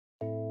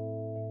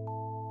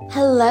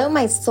Hello,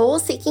 my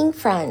soul-seeking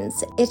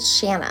friends. It's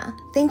Shanna.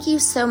 Thank you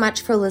so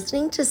much for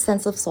listening to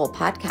Sense of Soul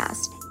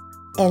podcast.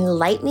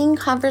 Enlightening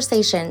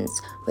conversations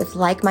with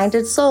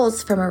like-minded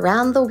souls from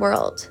around the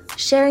world,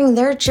 sharing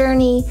their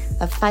journey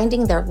of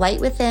finding their light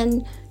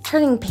within,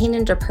 turning pain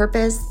into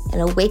purpose,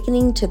 and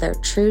awakening to their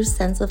true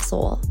sense of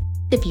soul.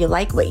 If you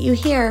like what you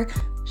hear,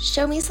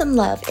 show me some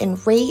love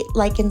and rate,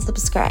 like, and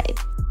subscribe.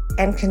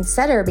 And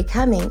consider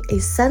becoming a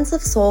Sense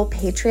of Soul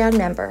Patreon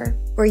member,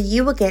 where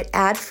you will get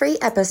ad-free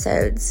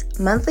episodes,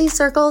 monthly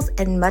circles,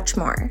 and much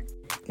more.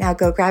 Now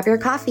go grab your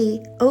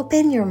coffee,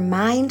 open your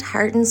mind,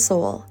 heart, and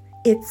soul.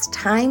 It's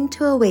time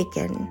to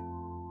awaken.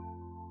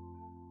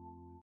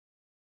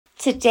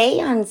 Today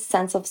on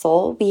Sense of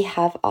Soul, we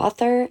have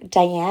author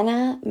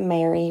Diana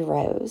Mary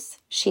Rose.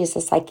 She is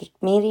a psychic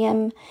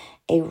medium,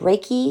 a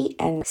Reiki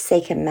and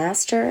Seika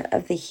master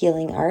of the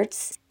healing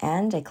arts,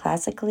 and a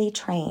classically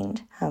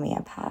trained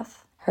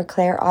homeopath. Her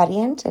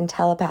clairaudient and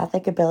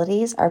telepathic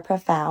abilities are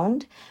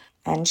profound,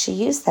 and she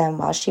used them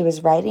while she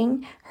was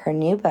writing her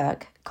new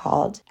book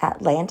called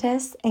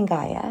Atlantis and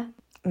Gaia: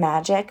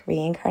 Magic,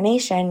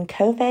 Reincarnation,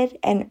 COVID,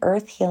 and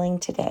Earth Healing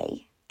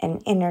Today. An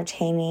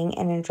entertaining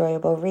and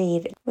enjoyable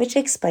read, which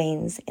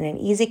explains in an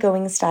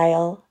easygoing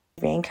style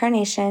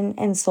reincarnation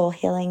and soul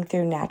healing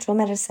through natural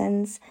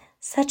medicines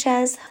such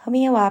as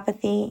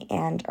homeopathy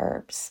and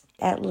herbs.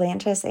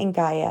 Atlantis and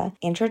Gaia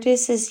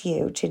introduces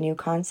you to new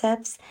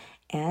concepts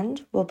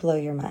and will blow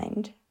your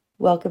mind.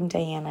 Welcome,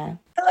 Diana.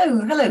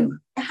 Hello.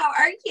 How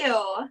are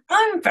you?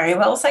 I'm very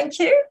well, thank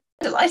you.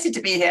 Delighted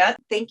to be here.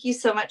 Thank you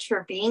so much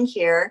for being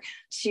here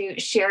to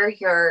share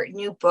your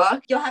new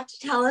book. You'll have to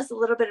tell us a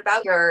little bit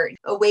about your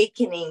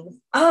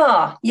awakening.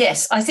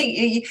 Yes, I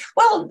think,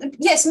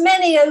 yes,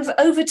 many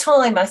over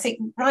time, I think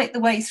right the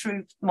way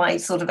through my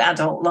sort of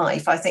adult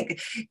life, I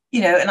think,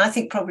 and I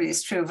think probably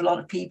it's true of a lot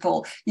of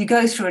people, you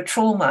go through a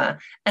trauma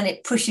and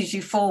it pushes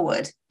you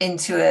forward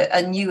into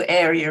a new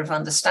area of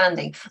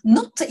understanding.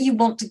 Not that you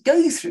want to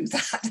go through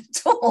that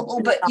at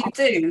all, but you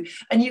do.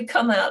 And you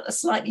come out a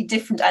slightly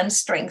different and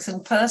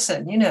strengthened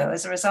person,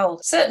 as a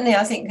result. Certainly,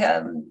 I think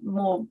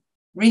more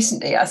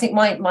recently, I think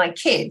my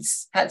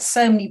kids had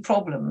so many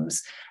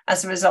problems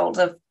as a result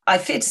of, I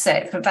fear to say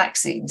it, for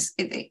vaccines.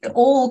 It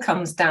all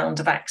comes down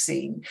to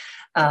vaccine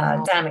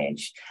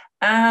damage.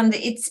 And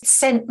it's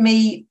sent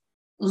me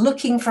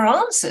looking for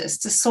answers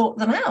to sort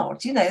them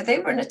out. They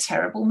were in a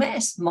terrible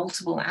mess.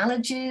 Multiple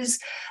allergies,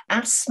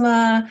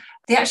 asthma.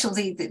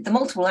 The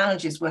multiple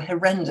allergies were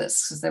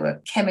horrendous because there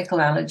were chemical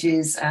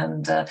allergies.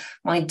 And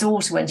my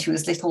daughter, when she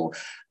was little,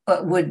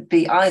 would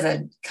be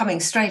either coming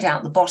straight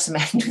out the bottom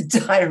end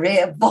with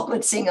diarrhea,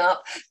 vomiting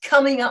up,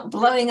 coming up,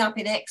 blowing up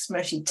in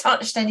eczema. She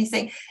touched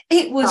anything.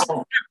 It was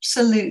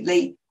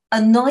absolutely a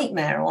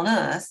nightmare on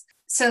earth.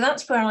 So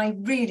that's where I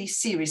really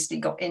seriously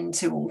got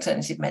into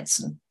alternative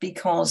medicine,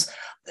 because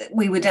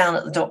we were down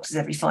at the doctors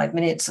every 5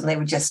 minutes and they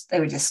were just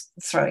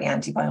throwing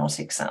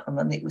antibiotics at them,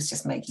 and it was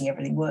just making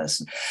everything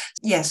worse.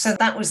 So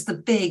that was the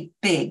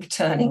big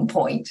turning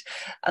point.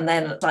 And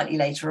then slightly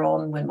later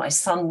on, when my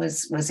son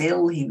was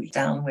ill, he was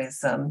down with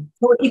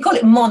you call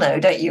it mono,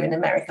 don't you, in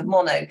America?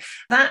 Mono.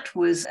 That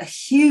was a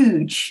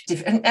huge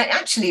and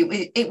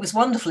actually it was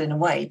wonderful in a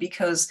way,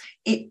 because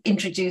it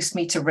introduced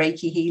me to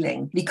Reiki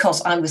healing,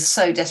 because I was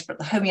so desperate.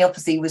 The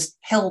homeopathy was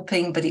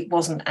helping, but it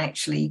wasn't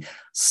actually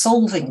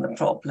solving the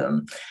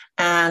problem.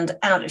 And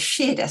out of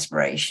sheer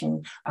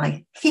desperation,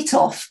 I hit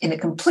off in a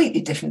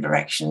completely different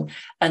direction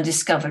and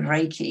discovered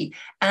Reiki.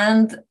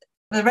 And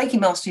the Reiki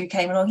master who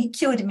came along, he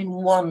cured him in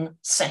one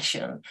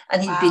session,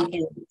 and he'd been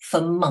ill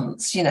for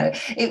months.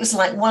 It was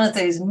like one of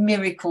those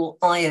miracle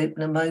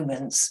eye-opener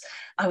moments.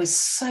 I was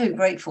so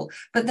grateful.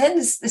 But then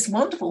this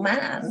wonderful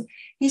man,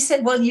 he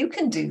said, well, you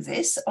can do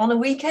this on a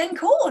weekend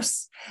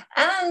course.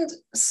 And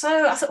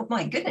so I thought, oh,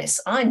 my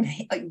goodness,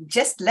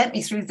 just let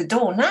me through the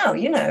door now,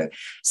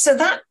 So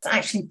that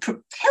actually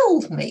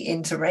propelled me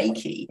into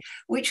Reiki,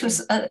 which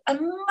was a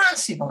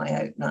massive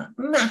eye-opener,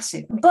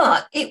 massive.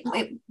 But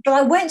but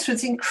I went through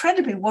this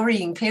incredibly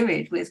worrying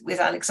period with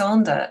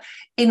Alexander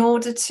in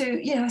order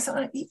to, I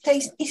thought,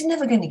 he's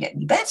never going to get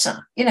any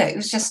better. It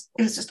was just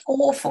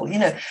awful,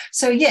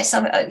 So yes,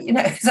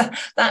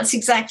 that's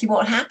exactly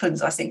what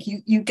happens. I think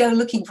you go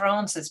looking for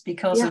answers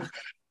because of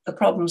the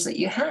problems that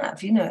you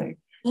have, Yes.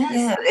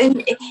 Yeah.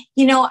 And,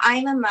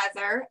 I'm a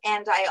mother,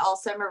 and I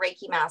also am a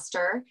Reiki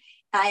master.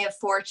 I have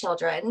 4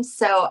 children,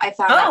 so I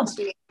found that to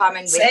be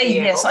common with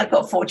you. Yes, I've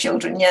got 4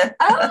 children, yeah.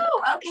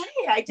 Oh,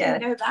 okay. I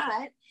didn't know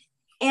that.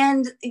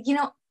 And,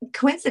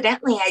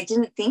 coincidentally, I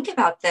didn't think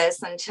about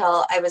this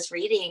until I was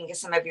reading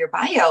some of your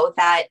bio,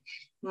 that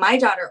my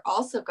daughter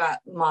also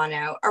got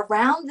mono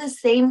around the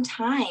same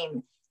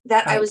time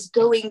that I was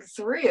going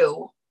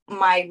through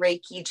my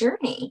Reiki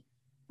journey.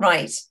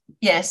 Right.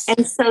 Yes.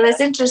 And so that's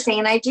interesting.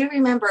 And I do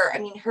remember,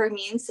 her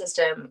immune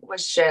system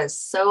was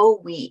just so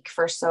weak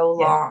for so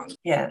long.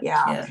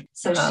 Yeah.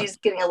 So she's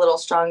getting a little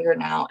stronger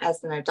now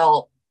as an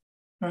adult.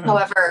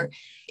 However,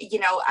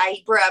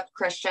 I grew up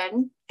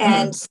Christian.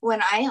 And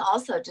when I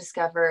also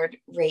discovered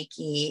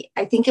Reiki,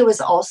 I think it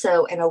was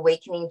also an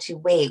awakening to,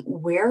 wait,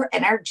 we're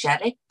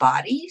energetic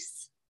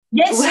bodies?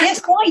 Yes,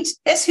 quite.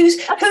 Yes,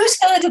 who's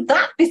heard of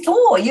that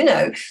before?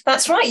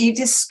 That's right. You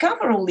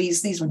discover all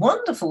these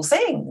wonderful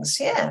things.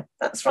 Yeah,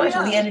 that's right.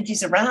 All the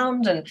energies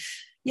around, and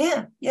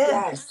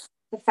Yes,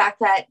 the fact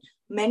that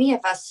many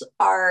of us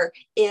are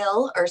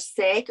ill or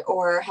sick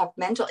or have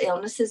mental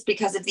illnesses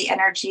because of the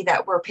energy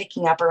that we're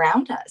picking up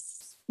around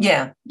us.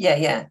 Yeah,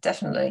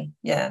 definitely.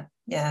 Yeah.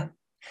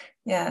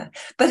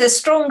 But a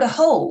stronger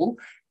whole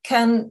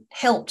can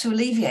help to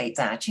alleviate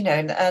that,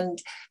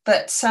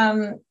 yes,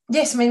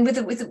 I mean, with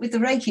the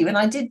Reiki, when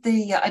I did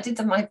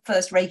my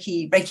first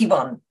Reiki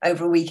 1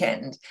 over a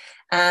weekend,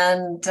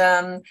 and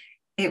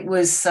it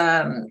was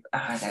so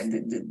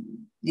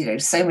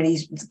many,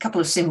 a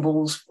couple of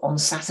symbols on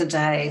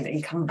Saturday, and then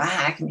you come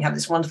back and you have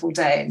this wonderful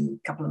day, and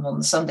a couple of them on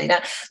the Sunday.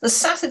 Now, the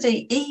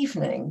Saturday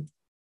evening,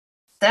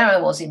 there I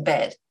was in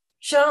bed,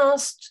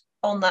 just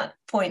on that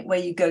point where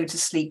you go to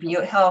sleep and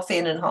you're half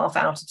in and half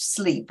out of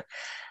sleep.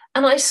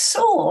 And I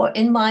saw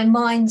in my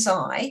mind's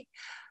eye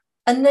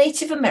a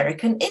Native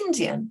American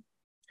Indian.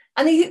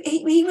 And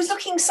he was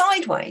looking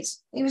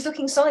sideways.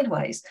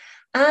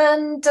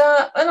 And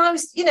I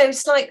was,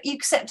 it's like you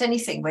accept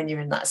anything when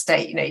you're in that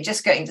state, you're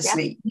just going to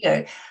sleep,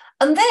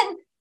 And then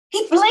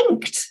he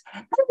blinked,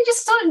 and we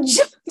just started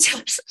jumping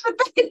up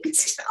the bed.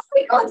 Oh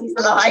my God, he's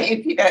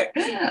alive,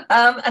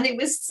 and it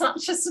was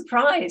such a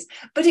surprise.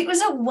 But it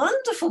was a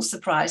wonderful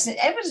surprise, and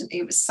evidently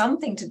it was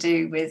something to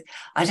do with,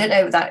 I don't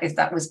know if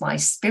that was my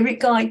spirit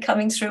guide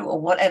coming through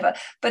or whatever,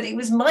 but it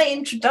was my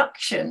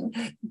introduction,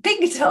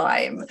 big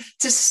time,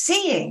 to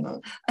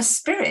seeing a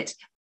spirit.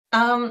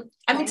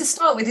 I mean, to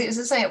start with, as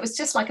I say, it was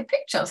just like a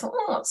picture. I thought,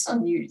 oh, that's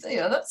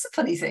unusual. That's a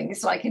funny thing.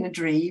 It's like in a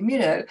dream,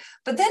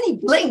 But then he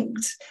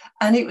blinked,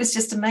 and it was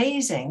just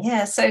amazing.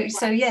 Yeah. So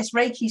yes,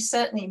 Reiki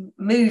certainly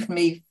moved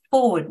me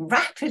forward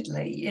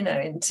rapidly,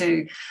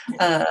 into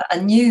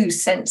a new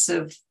sense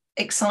of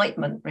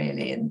excitement,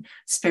 really, and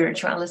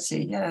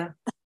spirituality. Yeah.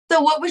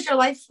 So, what was your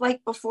life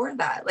like before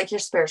that? Like your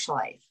spiritual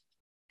life?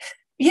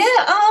 Yeah.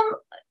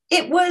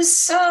 It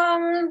was.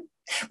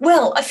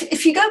 Well,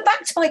 if you go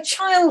back to my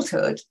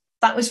childhood,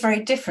 that was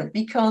very different,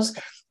 because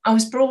I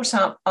was brought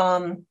up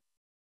on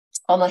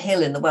a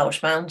hill in the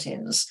Welsh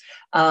Mountains,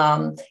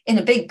 in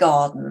a big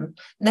garden,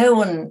 no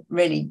one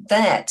really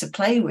there to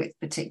play with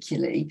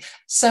particularly.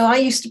 So I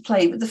used to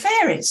play with the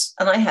fairies,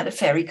 and I had a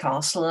fairy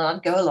castle, and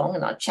I'd go along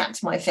and I'd chat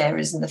to my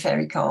fairies in the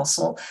fairy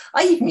castle.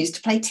 I even used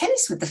to play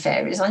tennis with the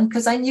fairies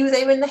because I knew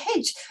they were in the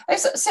hedge.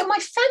 So my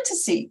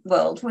fantasy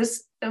world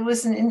was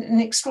an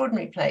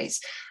extraordinary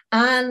place.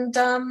 And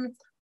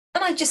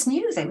I just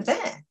knew they were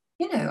there.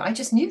 I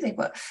just knew they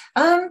were.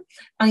 I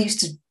used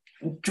to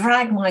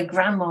drag my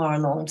grandma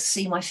along to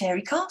see my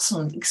fairy castle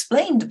and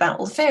explained about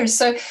all the fairies.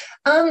 So,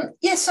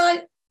 yes,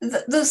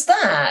 there's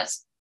that.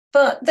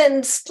 But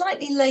then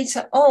slightly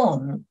later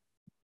on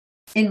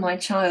in my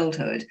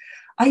childhood,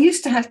 I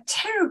used to have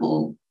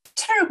terrible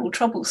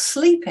trouble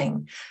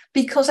sleeping,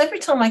 because every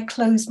time I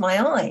closed my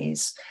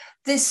eyes,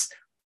 this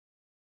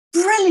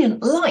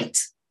brilliant light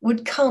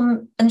would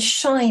come and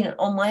shine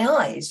on my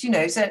eyes, so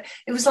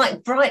it was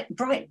like bright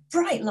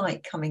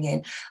light coming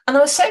in. And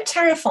I was so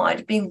terrified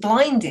of being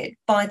blinded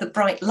by the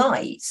bright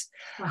light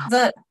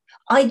that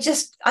I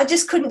just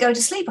couldn't go to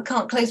sleep. I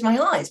can't close my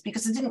eyes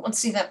because I didn't want to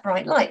see that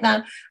bright light.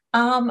 Now,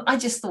 I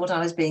just thought I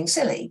was being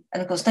silly.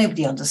 And of course,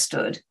 nobody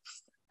understood.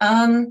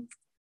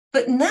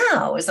 But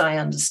now, as I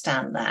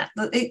understand that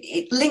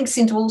it links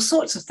into all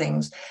sorts of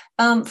things.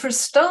 For a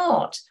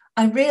start,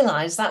 I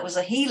realized that was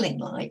a healing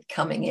light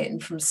coming in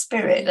from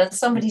spirit. And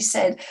somebody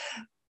said,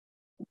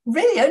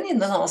 really only in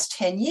the last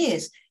 10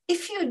 years,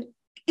 if you'd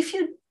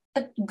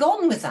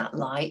gone with that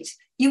light,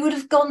 you would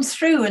have gone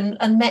through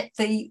and met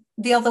the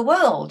other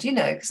world,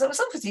 because I was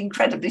obviously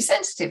incredibly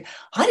sensitive.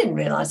 I didn't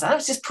realize that. I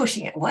was just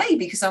pushing it away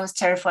because I was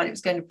terrified it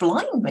was going to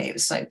blind me. It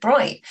was so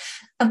bright.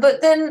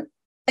 But then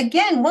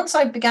again, once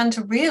I began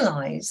to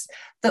realize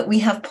that we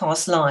have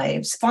past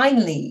lives,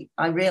 finally,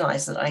 I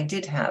realized that I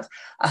did have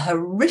a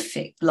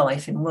horrific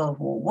life in World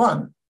War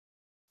I.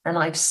 And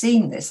I've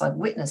seen this, I've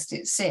witnessed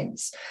it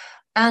since.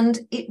 And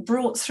it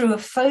brought through a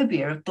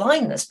phobia of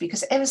blindness,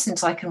 because ever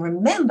since I can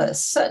remember,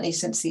 certainly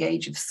since the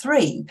age of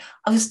 3,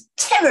 I was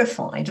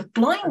terrified of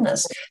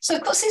blindness. So,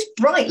 of course, this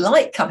bright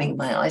light coming in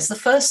my eyes, the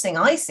first thing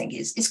I think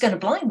is, it's going to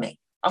blind me.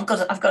 I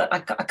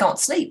can't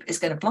sleep. It's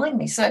going to blind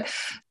me. So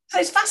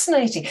it's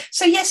fascinating.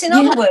 So yes, in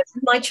other words,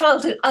 in my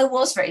childhood, I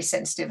was very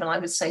sensitive, and I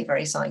would say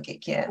very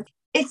psychic. Yeah.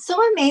 It's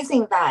so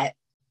amazing that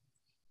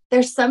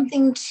there's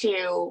something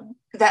to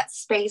that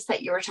space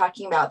that you were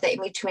talking about, that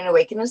in between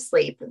awake and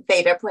asleep,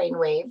 theta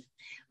brainwave,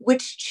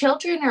 which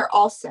children are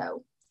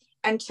also,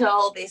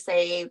 until they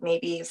say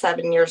maybe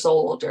 7 years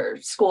old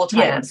or school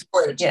time,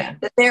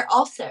 that they're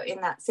also in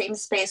that same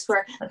space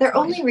where they're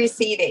only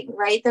receiving,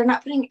 right? They're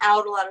not putting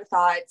out a lot of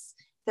thoughts.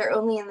 They're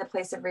only in the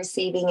place of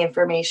receiving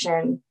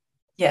information.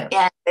 Yeah.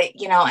 And,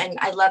 and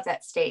I love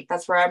that state.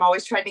 That's where I'm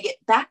always trying to get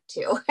back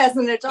to as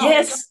an adult.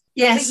 Yes.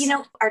 Yes.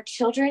 But, our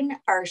children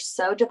are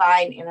so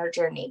divine in our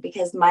journey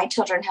because my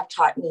children have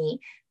taught me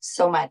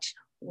so much.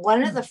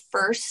 One of the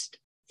first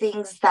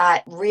things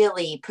that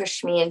really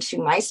pushed me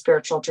into my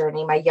spiritual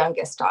journey, my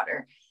youngest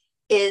daughter,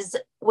 is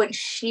when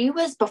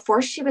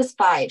before she was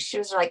 5, she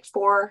was like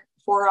four,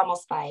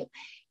 almost 5.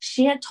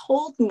 She had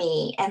told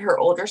me and her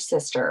older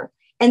sister,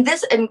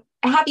 this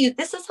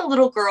is a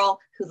little girl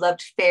who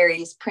loved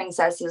fairies,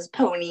 princesses,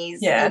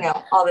 ponies,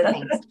 all the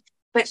things.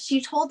 But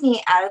she told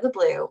me out of the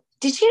blue,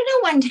 did you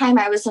know one time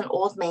I was an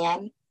old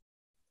man?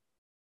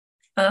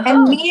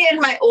 And me and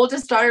my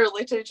oldest daughter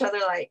looked at each other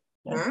like,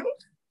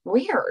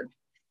 weird.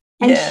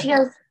 And she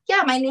goes,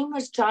 yeah, my name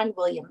was John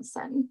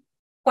Williamson.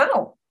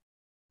 Wow.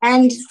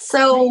 And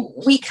so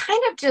we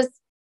kind of just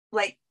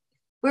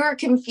we were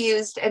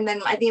confused. And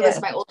then I think it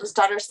was my oldest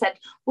daughter said,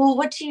 well,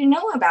 what do you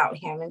know about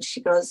him? And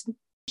she goes,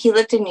 he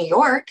lived in New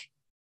York.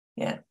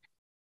 Yeah.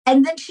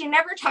 And then she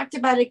never talked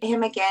about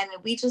him again.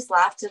 And we just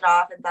laughed it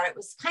off and thought it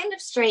was kind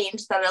of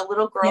strange that a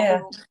little girl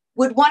who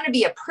would want to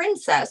be a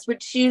princess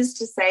would choose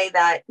to say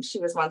that she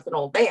was once an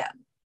old man.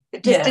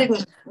 It just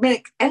didn't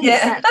make any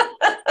sense.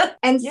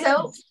 And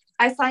so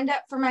I signed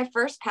up for my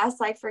first past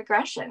life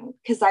regression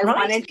because I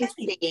wanted to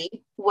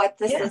see what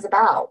this is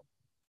about.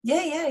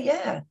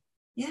 Yeah,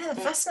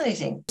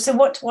 fascinating. So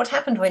what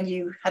happened when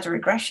you had a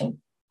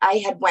regression?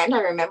 I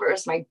remember it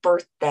was my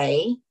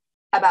birthday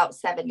about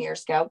 7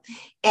 years ago.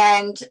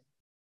 And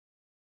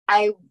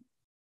I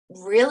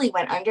really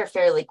went under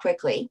fairly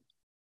quickly.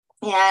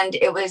 And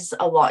it was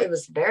a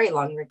very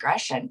long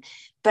regression,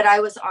 but I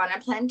was on a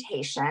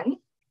plantation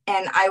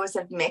and I was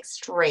of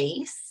mixed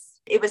race.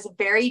 It was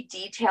very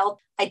detailed.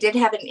 I did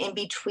have an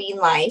in-between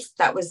life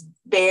that was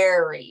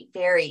very,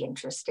 very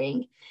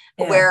interesting,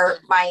 where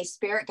my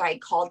spirit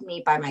guide called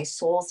me by my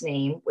soul's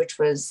name, which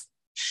was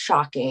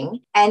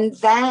shocking. And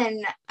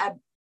then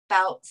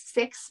about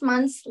 6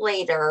 months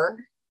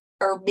later,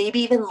 or maybe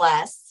even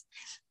less,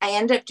 I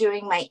ended up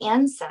doing my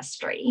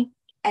ancestry.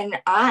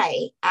 And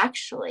I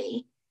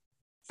actually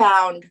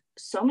found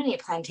so many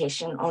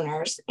plantation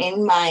owners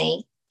in my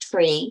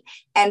tree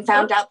and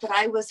found out that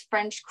I was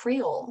French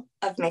Creole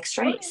of mixed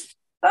race.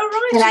 Oh,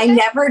 right. And I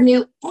never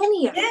knew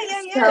any of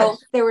this. Yeah. So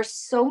there were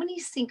so many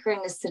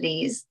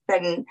synchronicities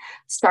that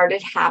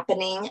started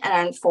happening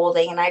and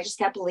unfolding, and I just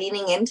kept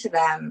leaning into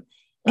them.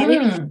 And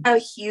it was a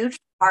huge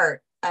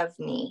part of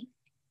me.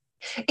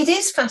 It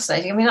is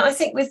fascinating. I mean, I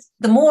think with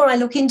the more I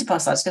look into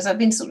past lives, because I've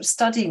been sort of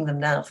studying them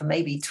now for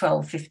maybe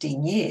 12,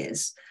 15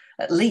 years,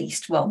 at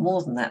least, well,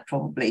 more than that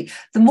probably,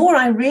 the more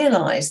I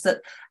realize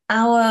that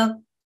our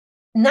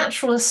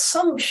natural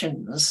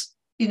assumptions,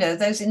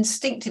 those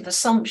instinctive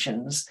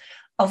assumptions,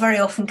 are very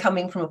often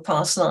coming from a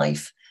past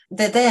life.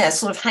 They're there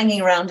sort of hanging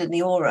around in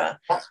the aura.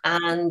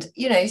 And,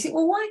 you think,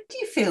 well, why do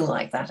you feel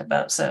like that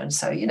about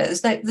so-and-so?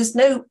 There's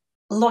no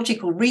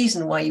logical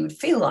reason why you would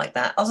feel like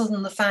that other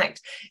than the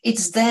fact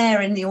it's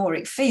there in the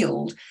auric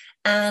field.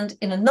 And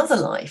in another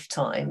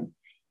lifetime,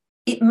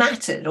 it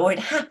mattered or it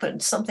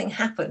happened, something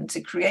happened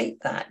to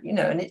create that,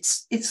 and it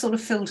sort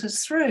of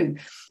filters through.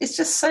 It's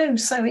just so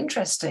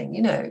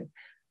interesting,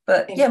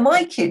 But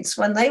my kids,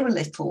 when they were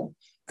little,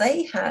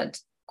 they had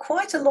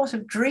quite a lot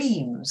of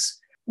dreams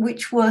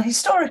which were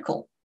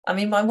historical. I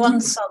mean, my one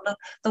son,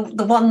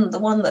 the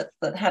one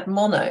that had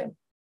mono,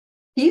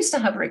 he used to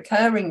have a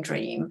recurring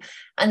dream,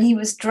 and he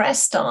was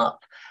dressed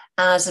up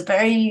as a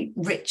very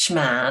rich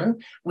man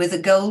with a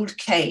gold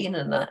cane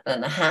and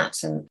a hat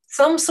and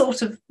some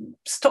sort of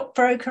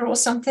stockbroker or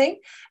something.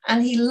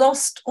 And he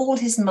lost all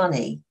his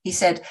money. He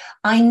said,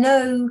 I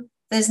know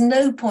there's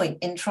no point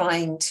in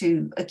trying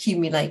to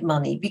accumulate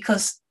money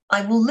because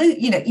I will lose,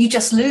 you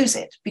just lose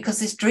it, because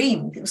this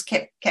dream was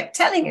kept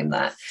telling him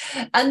that.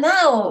 And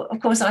now, of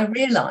course, I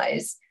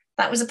realize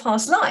that was a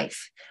past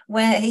life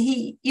where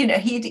he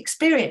had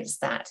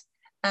experienced that.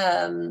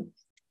 For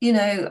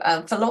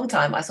a long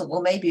time, I thought,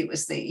 well, maybe it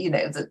was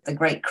the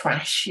great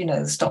crash,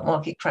 the stock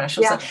market crash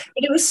or something.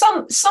 But it was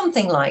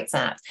something like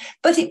that.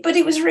 But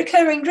it was a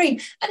recurring dream.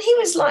 And he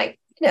was like,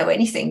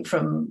 anything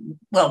from,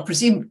 well,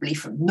 presumably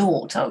from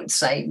 0, I would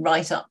say,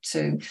 right up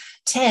to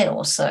 10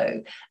 or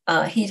so.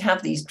 He'd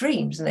have these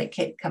dreams and they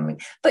kept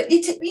coming. But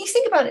you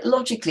think about it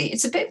logically,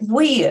 it's a bit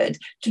weird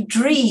to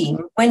dream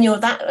when you're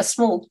a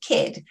small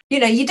kid.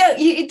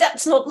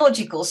 That's not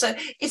logical. So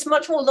it's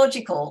much more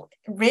logical,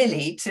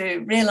 really, to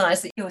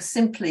realize that you're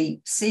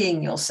simply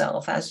seeing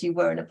yourself as you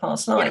were in a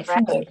past life. Yeah,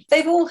 right.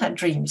 They've all had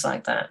dreams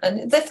like that,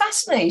 and they're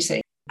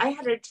fascinating. I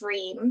had a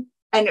dream,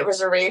 and it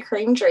was a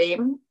recurring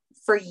dream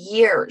for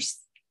years.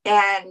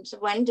 And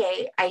one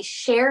day I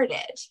shared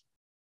it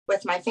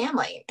with my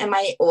family, and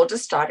my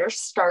oldest daughter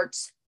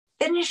starts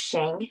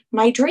finishing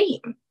my dream.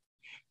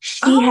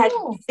 She had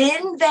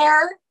been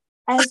there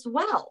as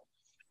well.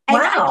 And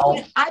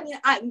wow. I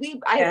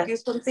have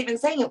goosebumps even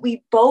saying it.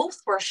 We both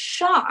were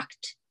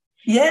shocked.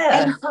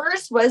 Yeah. And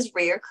hers was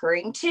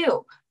reoccurring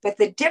too. But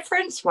the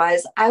difference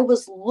was I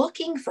was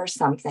looking for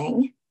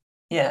something.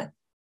 Yeah.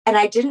 And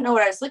I didn't know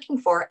what I was looking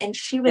for. And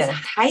she was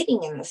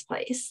hiding in this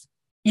place.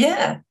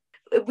 Yeah.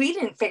 We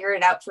didn't figure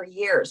it out for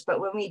years, but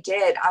when we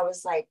did, I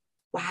was like,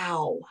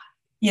 wow.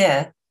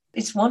 Yeah.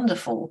 It's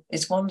wonderful.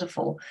 It's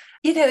wonderful.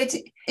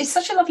 It's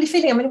such a lovely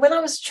feeling. I mean, when I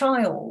was a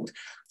child,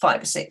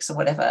 5 or 6 or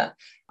whatever,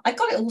 I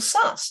got it all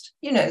sussed,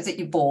 that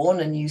you're born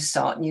and you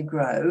start and you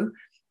grow,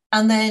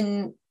 and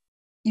then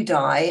you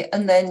die,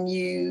 and then then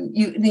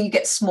you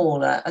get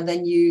smaller, and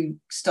then you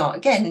start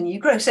again and you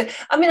grow. So,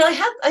 I mean,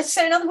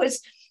 so in other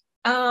words,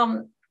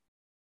 I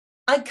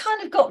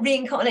kind of got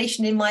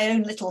reincarnation in my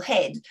own little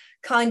head,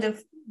 kind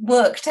of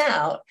worked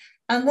out.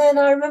 And then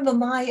I remember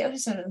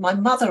my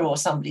mother or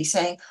somebody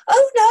saying,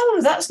 "Oh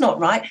no, that's not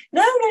right.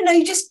 No, no, no,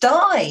 you just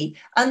die,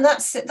 and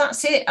that's it.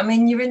 That's it. I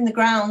mean, you're in the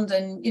ground,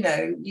 and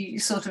you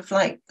sort of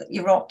like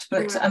you rot,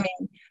 but I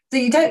mean,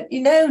 you don't.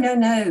 No,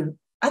 no."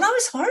 And I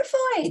was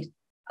horrified.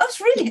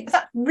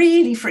 That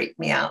really freaked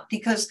me out,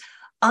 because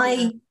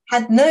I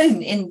had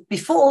known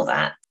before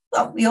that.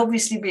 Well, we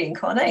obviously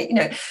reincarnate,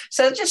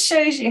 So it just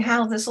shows you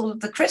how the sort of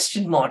the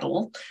Christian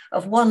model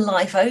of one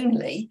life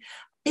only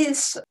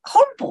is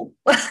horrible.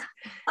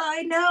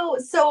 I know.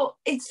 So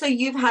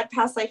you've had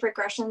past life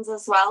regressions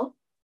as well?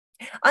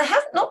 I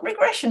have not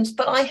regressions,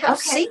 but I have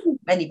seen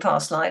many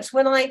past lives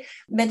when I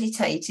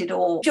meditated,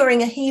 or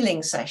during a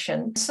healing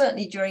session.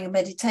 Certainly during a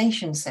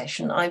meditation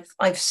session,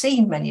 I've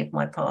seen many of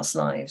my past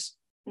lives.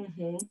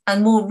 Mm-hmm.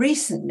 And more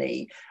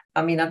recently,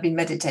 I mean, I've been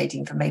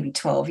meditating for maybe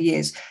 12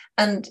 years,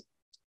 and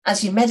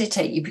as you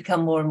meditate, you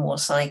become more and more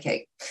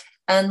psychic.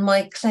 And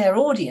my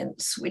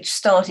clairaudience, which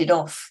started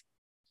off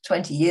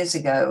 20 years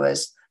ago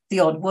as the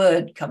odd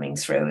word coming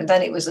through, and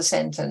then it was a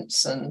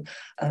sentence and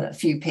a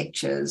few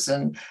pictures.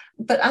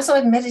 But as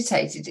I've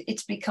meditated,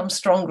 it's become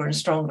stronger and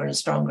stronger and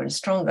stronger and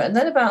stronger. And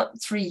then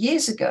about 3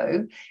 years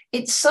ago,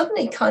 it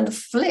suddenly kind of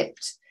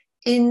flipped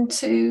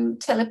into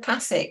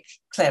telepathic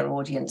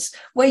clairaudience,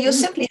 where you're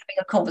simply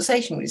having a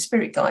conversation with a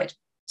spirit guide.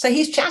 So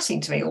he's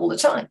chatting to me all the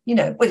time,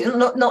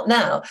 well, not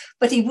now,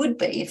 but he would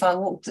be if I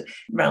walked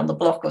around the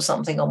block or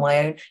something on my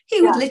own.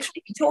 He would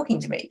literally be talking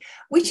to me,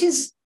 which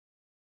is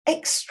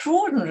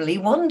extraordinarily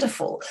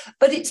wonderful.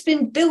 But it's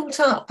been built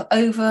up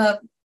over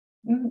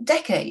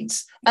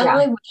decades. And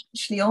I would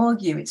actually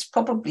argue it's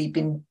probably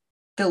been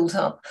built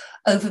up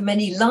over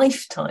many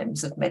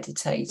lifetimes of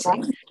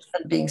meditating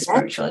and being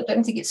spiritual. I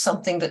don't think it's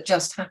something that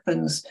just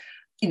happens,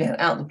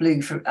 out of the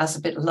blue as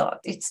a bit of luck.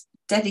 It's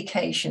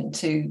dedication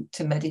to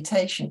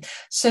meditation.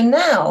 So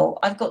now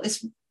I've got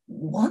this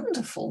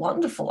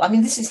wonderful, I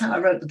mean, this is how I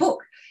wrote the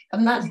book,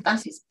 and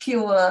that is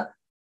pure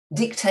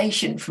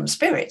dictation from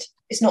spirit.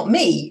 It's not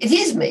me, it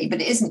is me,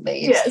 but it isn't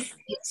me.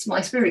 It's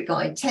my spirit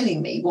guide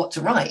telling me what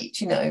to write.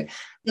 The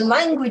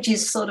language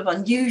is sort of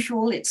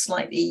unusual, it's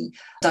slightly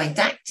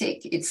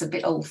didactic, it's a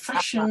bit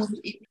old-fashioned.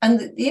 And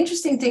the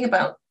interesting thing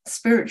about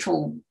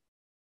spiritual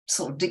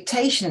sort of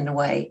dictation, in a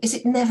way, is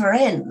it never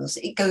ends.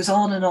 It goes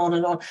on and on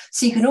and on.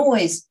 So you can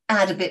always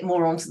add a bit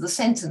more onto the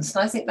sentence.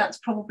 And I think that's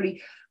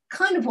probably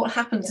kind of what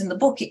happens in the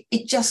book.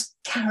 It just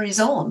carries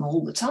on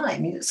all the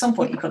time. At some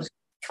point you've got to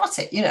cut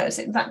it,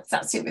 so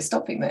that's it, we're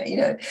stopping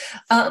there,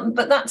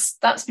 but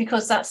that's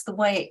because that's the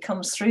way it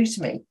comes through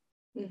to me.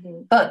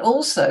 Mm-hmm. But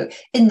also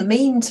in the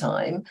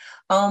meantime,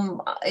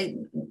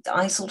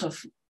 I sort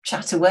of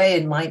chat away,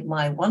 and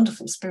my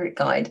wonderful spirit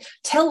guide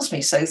tells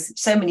me so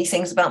many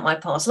things about my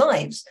past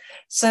lives.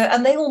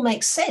 And they all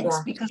make sense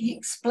because he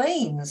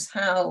explains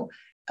how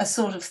a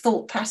sort of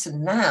thought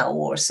pattern now,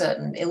 or a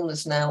certain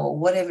illness now, or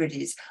whatever it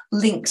is,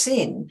 links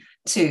in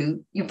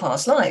to your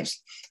past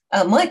lives,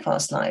 my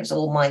past lives,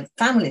 or my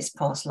family's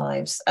past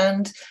lives.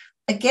 And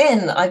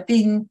again, I've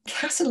been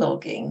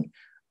cataloguing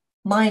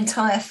my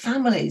entire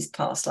family's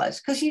past lives,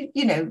 because you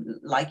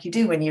like you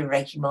do when you're a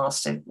Reiki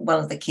master, one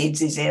of the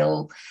kids is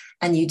ill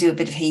and you do a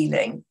bit of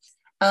healing.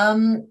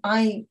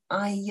 I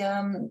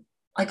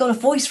got a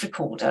voice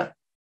recorder,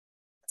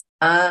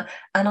 and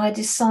I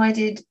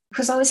decided,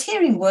 because I was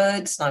hearing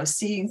words and I was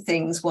seeing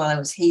things while I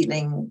was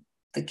healing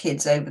the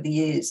kids over the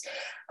years,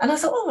 and I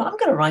thought, I'm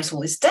going to write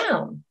all this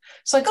down.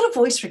 So I got a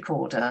voice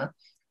recorder,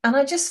 and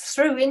I just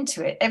threw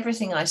into it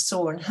everything I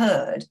saw and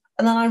heard,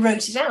 and then I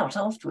wrote it out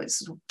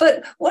afterwards.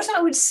 But what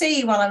I would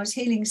see while I was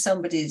healing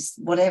somebody's,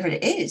 whatever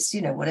it is,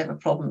 whatever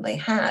problem they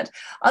had,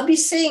 I'd be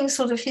seeing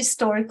sort of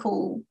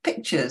historical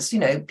pictures,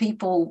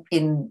 people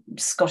in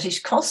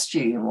Scottish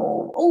costume,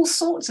 or all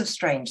sorts of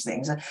strange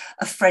things.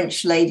 A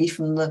French lady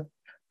from the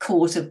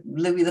court of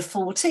Louis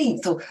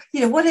XIV, or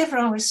whatever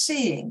I was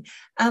seeing.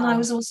 And I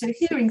was also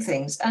hearing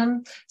things.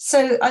 And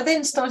so I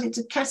then started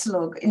to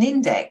catalogue an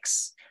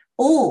index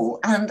all,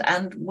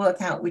 and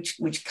work out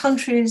which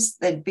countries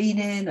they'd been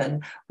in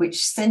and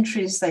which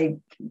centuries they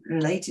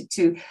related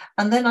to.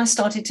 And then I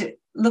started to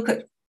look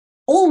at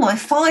all my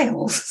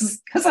files,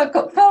 because I've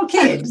got 4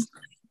 kids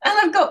and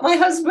I've got my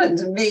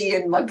husband and me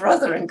and my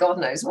brother and God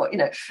knows what,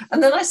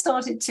 And then I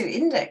started to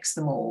index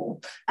them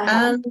all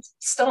and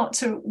start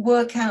to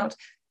work out,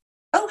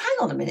 hang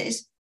on a minute.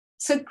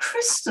 So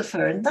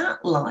Christopher, in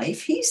that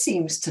life, he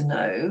seems to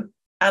know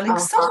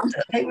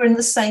Alexander. They were in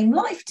the same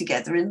life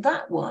together in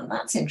that one.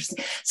 That's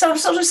interesting. So I'm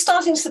sort of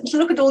starting to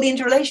look at all the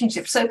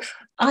interrelationships. So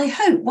I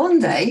hope one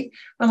day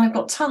when I've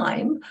got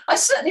time, I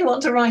certainly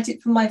want to write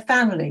it for my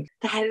family.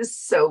 That is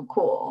so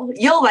cool.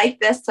 You'll like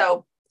this.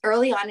 So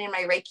early on in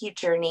my Reiki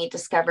journey,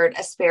 discovered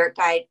a spirit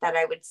guide that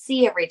I would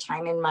see every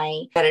time in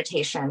my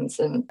meditations.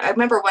 And I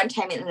remember one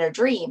time in a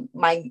dream,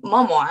 my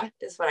mama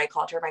is what I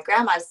called her. My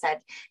grandma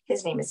said,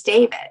 his name is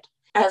David.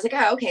 I was like,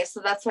 oh, okay. So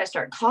that's why I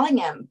started calling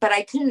him. But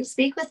I couldn't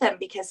speak with him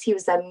because he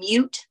was a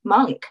mute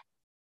monk.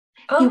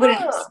 He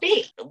wouldn't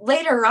speak.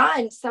 Later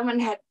on, someone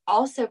had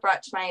also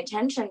brought to my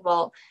attention,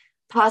 well,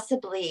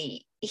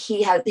 possibly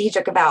he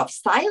took a vow of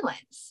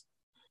silence.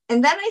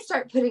 And then I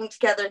start putting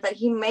together that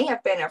he may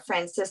have been a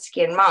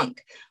Franciscan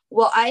monk.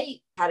 Well,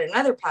 I had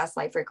another past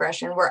life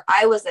regression where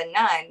I was a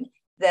nun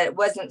that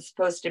wasn't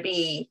supposed to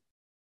be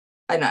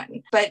a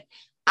nun. But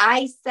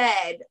I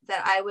said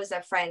that I was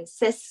a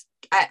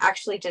I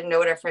actually didn't know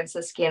what a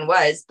Franciscan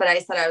was, but I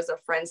said I was a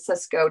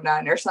Francisco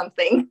nun or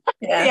something.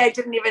 Yeah. I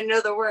didn't even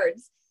know the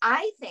words.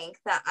 I think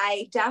that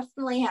I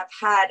definitely have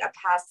had a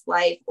past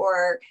life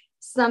or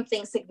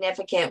something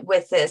significant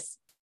with this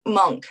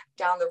monk.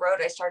 Down the road,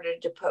 I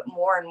started to put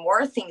more and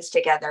more things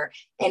together.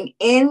 And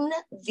in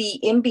the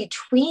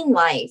in-between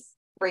life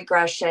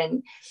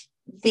regression,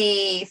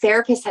 the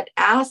therapist had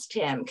asked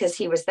him, because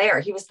he was there,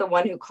 he was the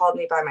one who called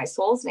me by my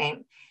soul's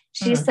name.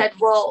 She said,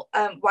 well,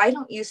 why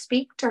don't you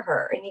speak to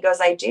her? And he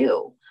goes, I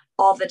do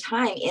all the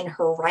time in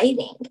her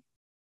writing.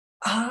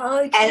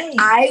 Oh, okay. And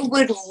I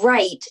would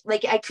write,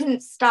 like I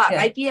couldn't stop.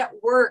 I'd be at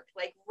work,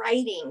 like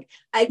writing.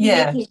 I'd be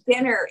making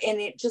dinner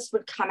and it just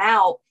would come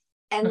out.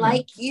 And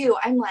like you,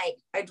 I'm like,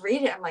 I'd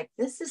read it. I'm like,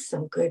 this is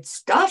some good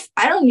stuff.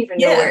 I don't even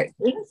know where it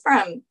came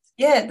from.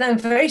 Yeah, no,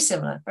 very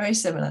similar, very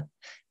similar.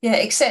 Yeah,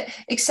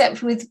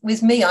 except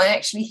with me, I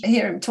actually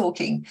hear him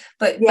talking.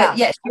 But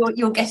yes,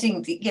 you're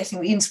getting the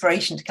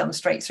inspiration to come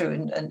straight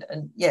through,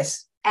 and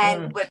yes.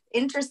 And what's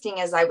interesting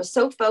is I was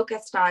so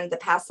focused on the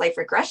past life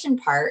regression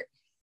part,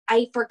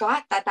 I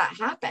forgot that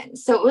happened.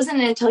 So it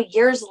wasn't until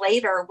years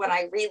later when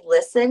I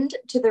re-listened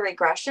to the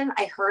regression,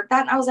 I heard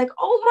that and I was like,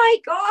 oh my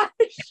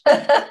gosh.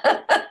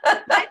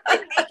 I've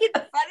been making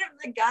fun of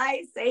the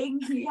guy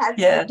saying he had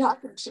been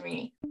talking to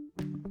me.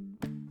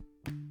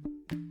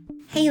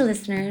 Hey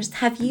listeners,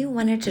 have you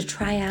wanted to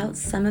try out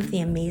some of the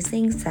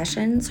amazing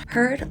sessions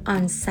heard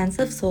on Sense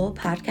of Soul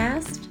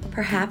podcast?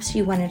 Perhaps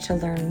you wanted to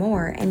learn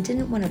more and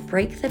didn't want to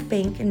break the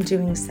bank in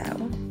doing so.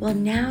 Well,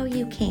 now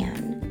you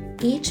can.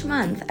 Each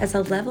month, as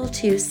a Level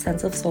 2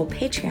 Sense of Soul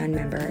Patreon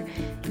member,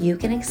 you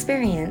can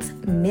experience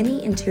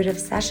mini intuitive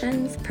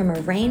sessions from a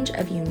range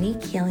of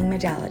unique healing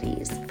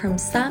modalities from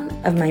some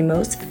of my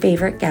most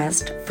favorite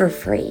guests for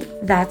free.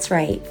 That's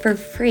right, for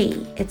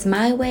free. It's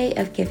my way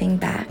of giving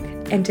back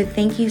and to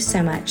thank you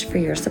so much for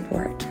your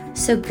support.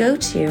 So go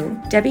to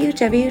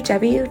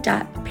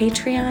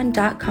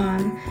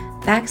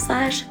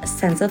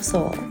www.patreon.com/Sense of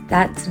Soul.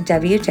 That's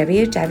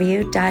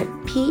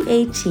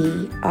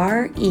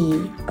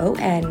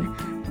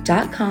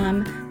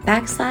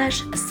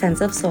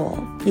www.patreon.com/Sense of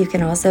Soul. You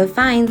can also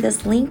find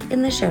this link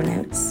in the show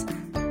notes.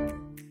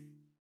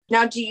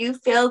 Now, do you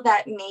feel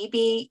that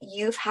maybe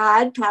you've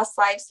had past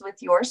lives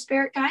with your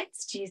spirit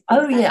guides? Do you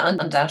think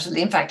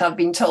undoubtedly. In fact, I've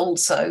been told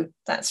so.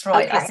 That's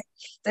right. Okay. I think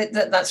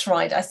that's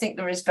right. I think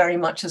there is very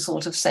much a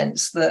sort of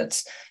sense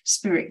that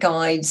spirit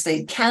guides,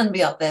 they can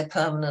be up there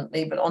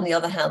permanently, but on the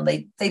other hand,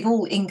 they've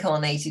all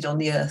incarnated on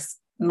the earth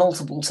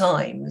multiple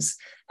times.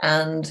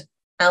 And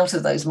out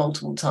of those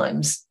multiple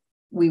times,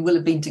 we will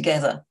have been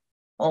together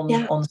on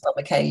some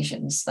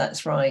occasions.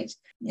 That's right.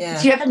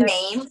 Yeah. Do you have a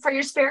name for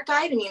your spirit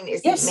guide? I mean,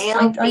 is it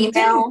male,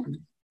 female?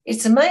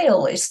 It's a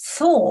male. It's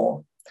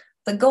Thor,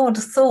 the god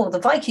Thor, the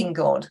Viking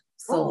god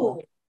Thor.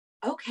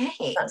 Oh,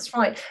 okay. That's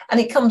right. And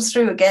it comes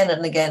through again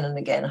and again and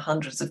again,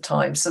 hundreds of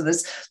times. So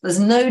there's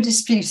no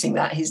disputing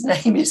that his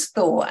name is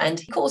Thor, and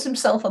he calls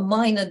himself a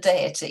minor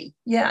deity.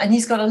 Yeah, and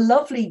he's got a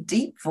lovely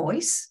deep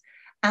voice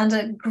and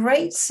a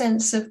great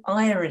sense of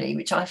irony,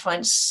 which I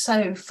find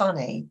so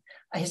funny.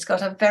 He's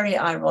got a very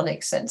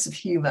ironic sense of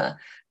humor.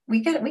 We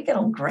get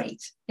on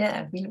great.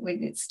 Yeah,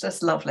 it's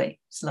just lovely.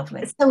 It's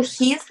lovely. So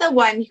he's the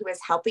one who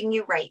is helping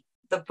you write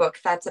the book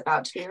that's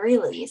about to be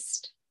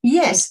released.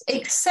 Yes,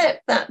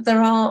 except that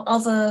there are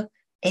other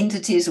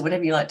entities, or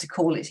whatever you like to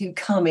call it, who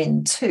come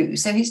in too.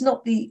 So he's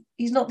not the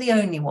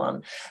only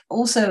one.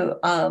 Also,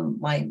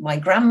 my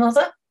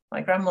grandmother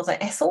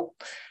Ethel,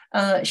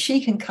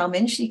 she can come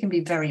in. She can be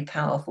very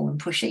powerful and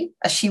pushy,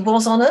 as she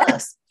was on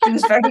Earth. She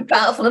was very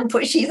powerful and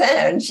pushy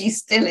there, and she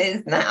still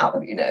is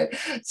now,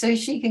 So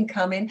she can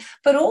come in.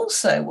 But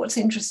also what's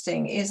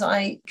interesting is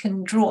I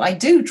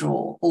do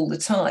draw all the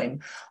time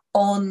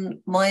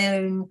on my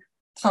own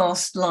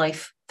past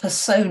life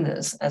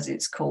personas, as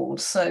it's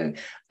called. So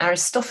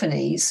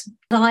Aristophanes,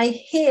 I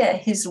hear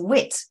his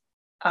wit.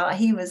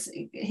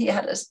 He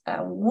had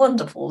a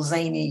wonderful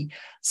zany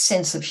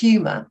sense of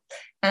humor.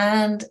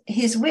 And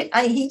his wit,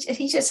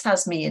 he just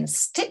has me in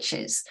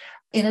stitches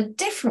in a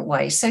different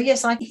way. So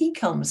yes, he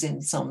comes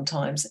in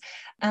sometimes.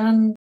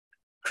 And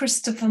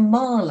Christopher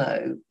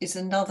Marlowe is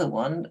another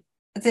one.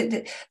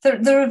 There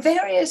are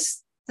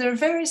various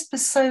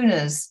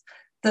personas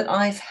that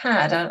I've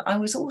had. I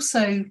was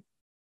also,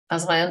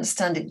 as I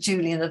understand it,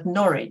 Julian of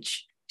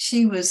Norwich.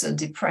 She was a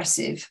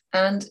depressive,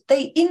 and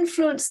they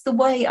influenced the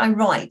way I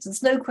write.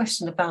 There's no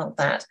question about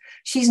that.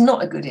 She's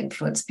not a good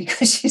influence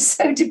because she's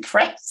so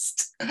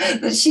depressed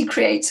that she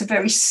creates a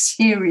very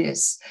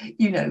serious,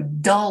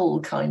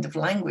 dull kind of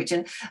language.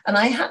 And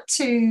I had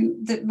to,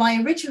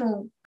 my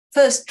original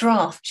first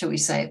draft, shall we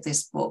say, of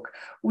this book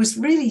was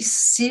really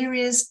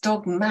serious,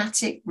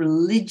 dogmatic,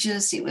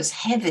 religious. It was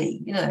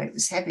heavy, it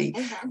was heavy.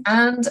 Mm-hmm.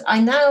 And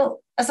I now,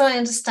 as I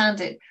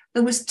understand it,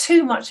 there was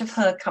too much of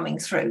her coming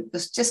through.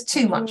 There's just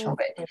too much of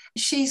it.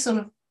 She sort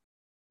of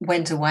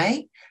went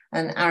away,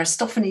 and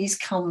Aristophanes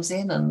comes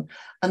in, and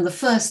the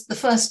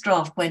first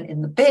draft went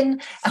in the bin,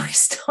 and we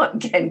start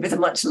again with a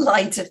much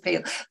lighter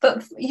feel.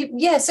 But so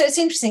it's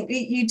interesting.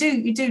 You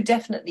do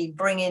definitely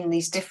bring in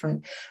these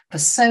different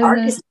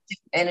personas,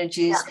 different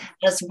energies,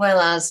 as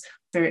well as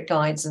spirit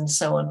guides and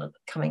so on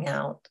coming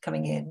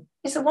in.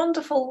 It's a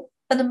wonderful,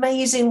 an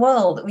amazing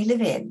world that we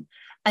live in,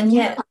 and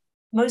yet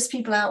most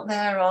people out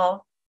there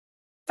are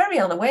very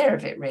unaware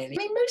of it, really. I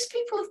mean, most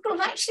people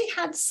have actually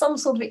had some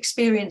sort of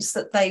experience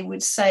that they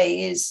would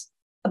say is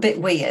a bit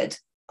weird,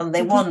 and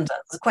they wonder,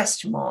 there's a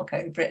question mark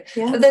over it,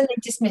 but then they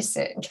dismiss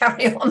it and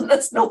carry on.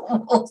 That's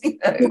normal,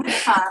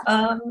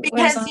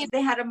 because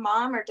they had a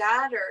mom or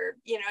dad or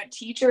a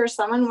teacher or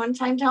someone one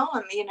time tell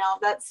them,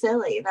 that's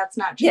silly, that's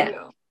not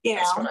true.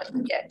 That's right.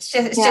 It's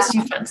just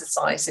you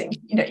fantasizing.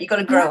 You got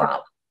to grow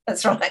up.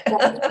 That's right.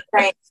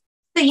 Right.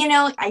 So,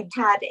 I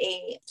had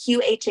a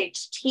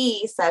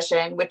QHHT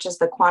session, which is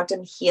the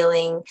quantum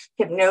healing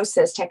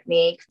hypnosis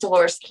technique,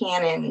 Dolores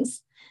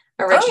Cannon's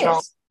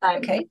original.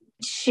 Okay.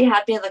 She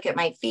had me look at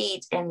my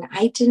feet, and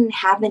I didn't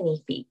have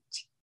any feet.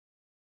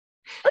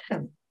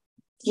 Oh.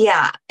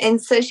 Yeah.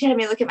 And so she had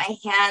me look at my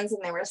hands,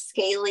 and they were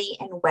scaly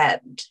and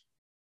webbed.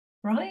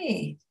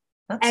 Right.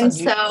 That's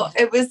unusual. So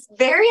it was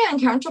very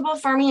uncomfortable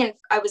for me. And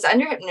I was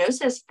under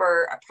hypnosis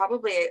for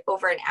probably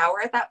over an hour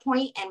at that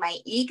point, and my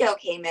ego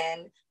came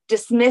in,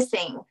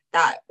 dismissing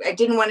that. I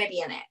didn't want to be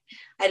in it.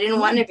 I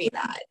didn't want to be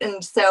that.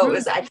 And so it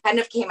was, I kind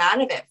of came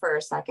out of it for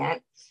a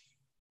second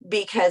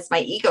because my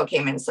ego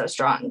came in so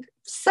strong.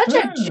 Such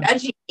a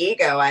judgy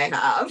ego I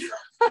have.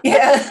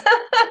 Yeah.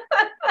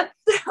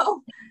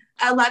 So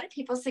a lot of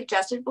people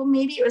suggested, well,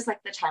 maybe it was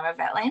like the time of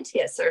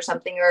Atlantis or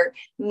something, or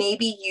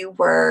maybe you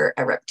were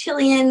a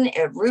reptilian,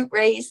 a root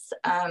race.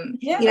 I've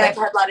had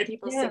a lot of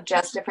people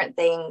suggest different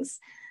things.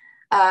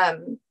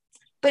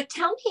 But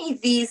tell me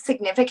the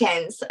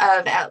significance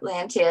of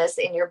Atlantis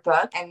in your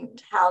book,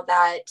 and how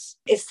that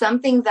is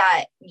something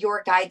that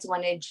your guides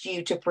wanted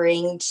you to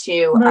bring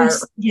to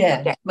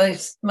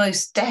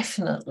most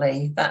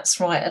definitely.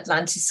 That's right.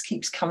 Atlantis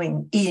keeps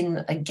coming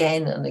in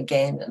again and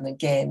again and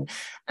again.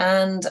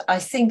 And I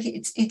think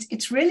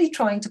it's really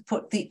trying to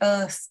put the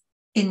Earth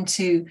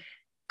into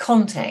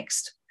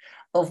context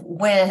of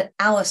where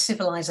our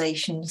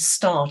civilization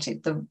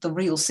started, the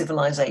real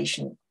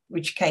civilization,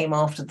 which came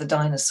after the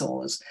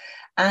dinosaurs.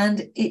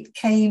 And it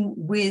came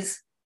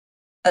with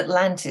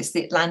Atlantis,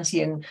 the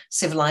Atlantean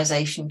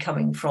civilization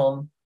coming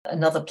from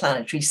another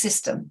planetary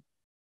system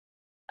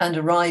and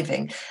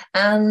arriving.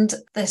 And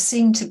there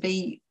seemed to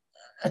be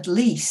at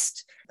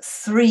least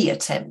 3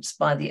 attempts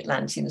by the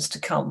Atlanteans to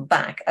come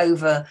back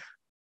over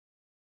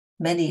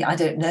many, I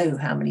don't know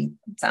how many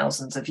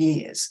thousands of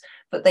years,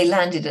 but they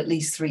landed at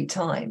least 3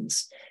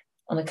 times.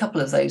 On a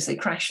couple of those, they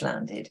crash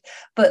landed.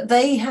 But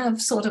they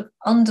have sort of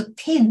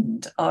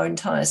underpinned our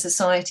entire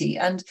society.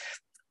 And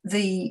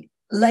the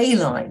ley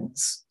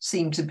lines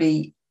seem to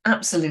be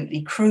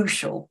absolutely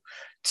crucial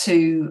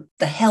to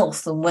the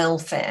health and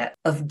welfare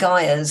of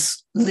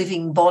Gaia's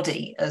living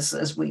body,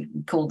 as we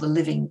call the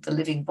living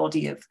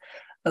body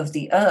of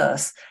the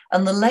Earth.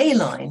 And the ley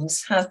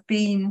lines have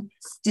been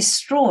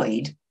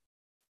destroyed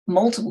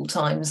multiple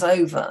times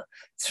over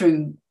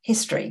through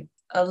history.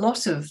 A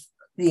lot of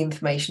the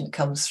information that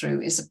comes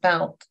through is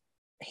about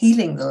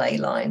healing the ley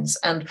lines,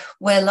 and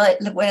where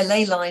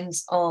ley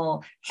lines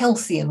are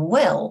healthy and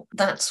well,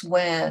 that's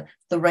where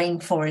the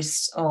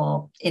rainforests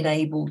are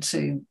enabled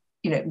to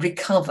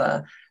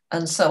recover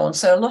and so on.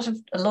 So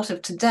a lot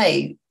of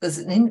today, there's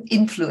an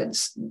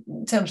influence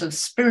in terms of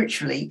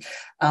spiritually,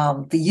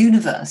 the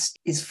universe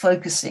is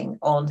focusing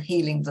on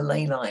healing the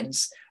ley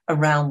lines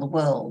around the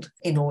world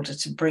in order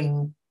to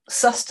bring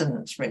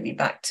sustenance really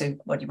back to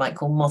what you might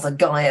call Mother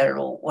Gaia,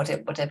 or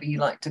whatever you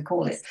like to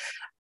call it.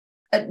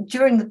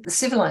 During the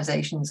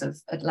civilizations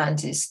of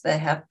Atlantis, there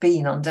have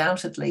been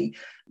undoubtedly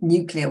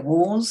nuclear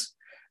wars,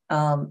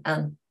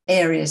 and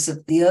areas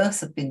of the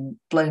Earth have been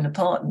blown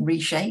apart and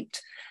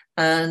reshaped.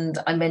 And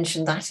I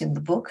mentioned that in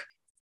the book.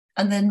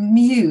 And then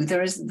Mu,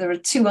 there are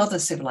 2 other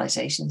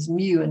civilizations,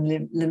 Mu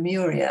and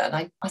Lemuria.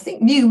 And I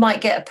think Mu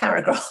might get a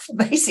paragraph.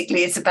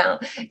 Basically, it's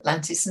about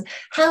Atlantis and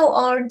how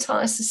our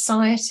entire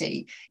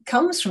society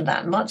comes from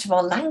that. Much of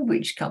our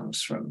language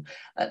comes from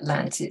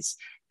Atlantis.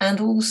 And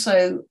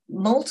also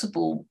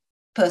multiple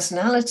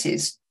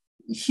personalities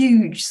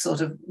huge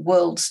sort of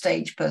world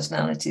stage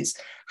personalities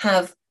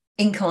have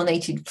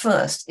incarnated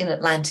first in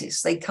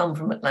Atlantis. They come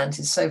from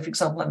Atlantis. So, for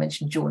example, I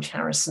mentioned George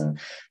Harrison,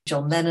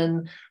 John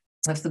Lennon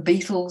of the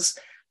Beatles,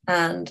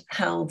 and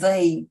how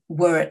they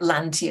were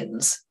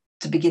Atlanteans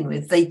to begin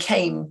with. They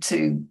came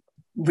to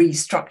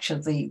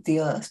restructure the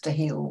earth, to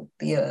heal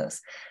the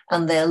earth,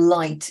 and their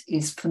light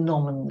is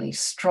phenomenally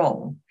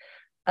strong.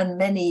 And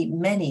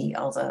many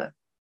other,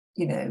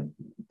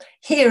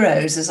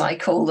 heroes, as I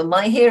call them,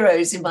 my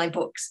heroes in my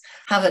books,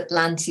 have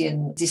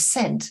Atlantean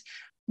descent.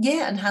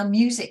 Yeah, and how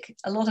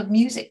a lot of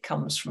music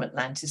comes from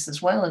Atlantis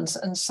as well, and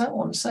so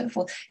on and so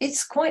forth.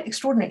 It's quite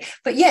extraordinary.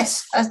 But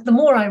yes, as the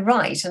more I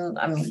write, and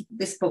I mean,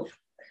 this book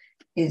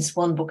is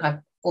one book. I've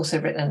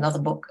also written another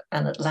book,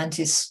 and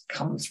Atlantis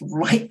comes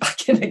right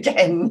back in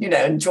again,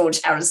 and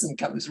George Harrison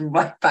comes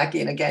right back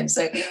in again.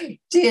 So,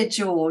 dear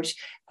George,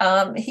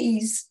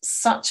 he's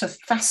such a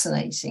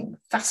fascinating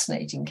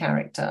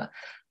character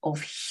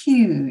of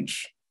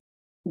huge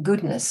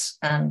goodness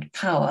and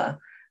power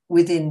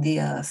within the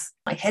earth.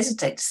 I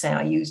hesitate to say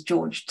I use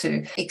George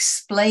to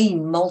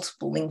explain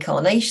multiple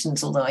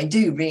incarnations, although I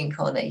do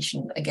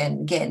reincarnation again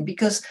and again,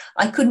 because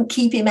I couldn't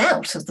keep him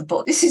out of the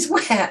book. This is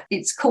where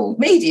it's called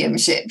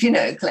mediumship,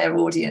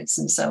 clairaudience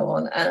and so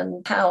on,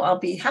 and how I'll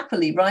be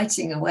happily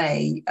writing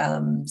away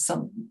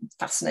some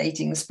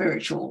fascinating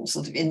spiritual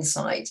sort of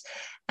insight.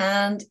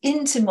 And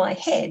into my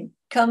head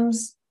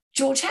comes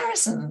George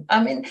Harrison.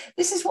 I mean,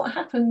 this is what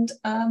happened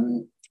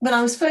when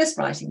I was first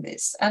writing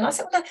this. And I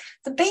said, well,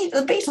 the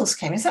Beatles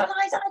came. I said,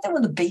 I don't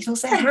want the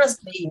Beatles. They're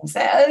has-beens.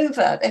 They're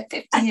over. They're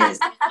 50 years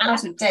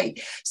out of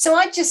date. So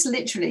I just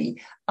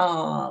literally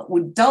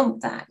would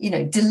dump that,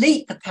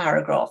 delete the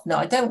paragraph. No,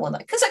 I don't want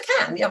that. Because I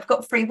can. I've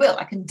got free will.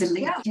 I can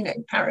delete,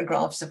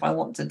 paragraphs if I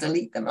want to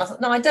delete them. I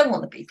thought, no, I don't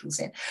want the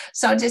Beatles in.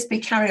 So I'd just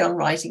carry on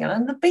writing.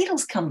 And the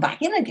Beatles come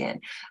back in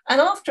again.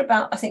 And after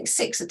about, I think,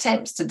 6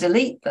 attempts to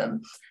delete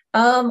them,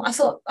 I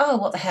thought, oh,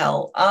 what the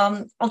hell?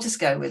 I'll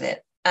just go with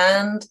it.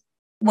 And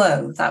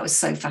whoa, that was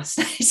so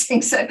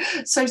fascinating.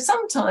 So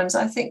sometimes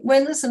I think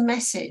when there's a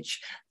message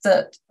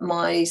that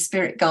my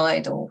spirit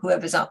guide or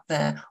whoever's up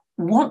there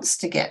wants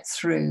to get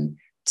through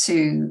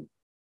to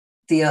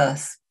the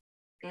earth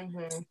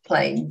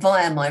plane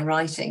via my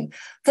writing,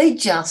 they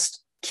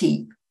just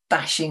keep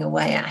bashing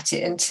away at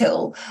it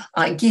until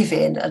I give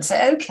in and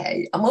say,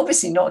 okay, I'm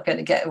obviously not going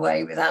to get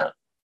away without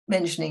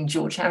mentioning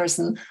George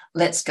Harrison.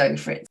 Let's go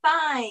for it.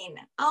 Fine.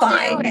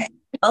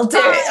 I'll do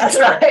it. That's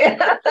right.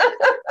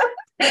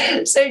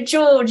 So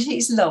George,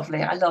 he's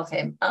lovely. I love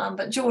him.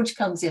 But George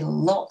comes in a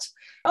lot.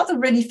 Other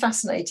really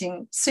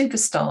fascinating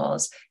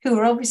superstars who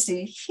are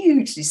obviously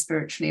hugely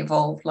spiritually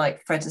evolved,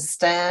 like Fred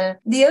Astaire.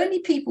 The only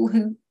people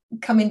who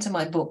come into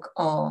my book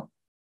are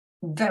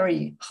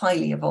very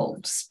highly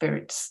evolved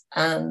spirits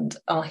and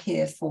are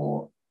here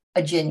for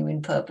a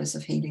genuine purpose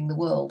of healing the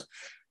world.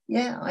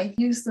 Yeah, I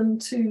use them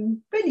to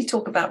really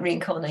talk about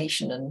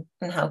reincarnation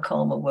and how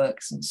karma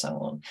works and so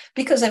on,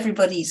 because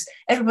everybody's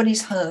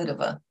heard of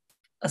a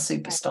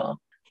superstar.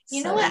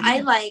 You know what I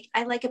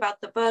like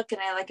about the book,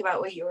 and I like about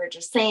what you were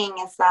just saying,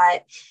 is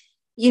that,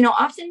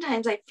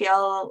 oftentimes I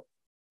feel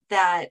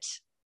that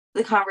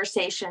the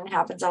conversation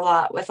happens a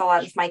lot with a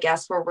lot of my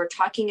guests where we're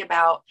talking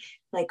about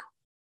like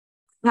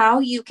how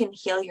you can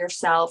heal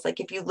yourself. Like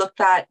if you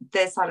looked at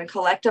this on a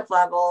collective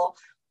level,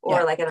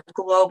 or like at a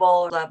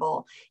global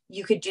level,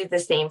 you could do the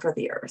same for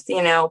the earth,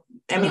 I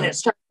mean, it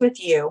starts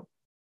with you.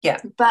 Yeah.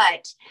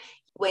 But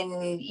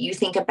when you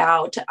think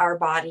about our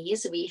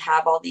bodies, we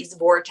have all these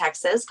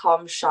vortexes, call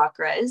them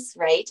chakras,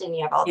 right? And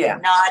you have all the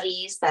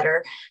nadis that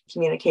are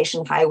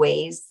communication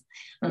highways,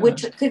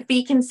 which could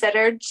be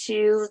considered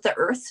to the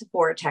earth's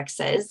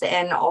vortexes.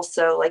 And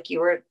also, like you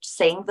were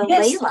saying, the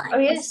ley lines. Oh,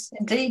 yes,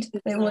 indeed.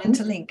 They will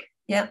interlink.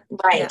 Yeah.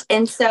 Right. Yeah.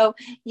 And so,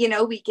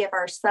 we give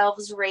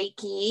ourselves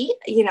Reiki,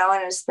 in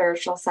a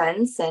spiritual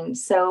sense. And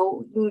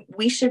so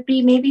we should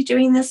be maybe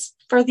doing this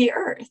for the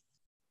earth.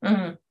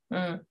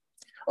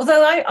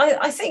 Although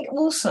I think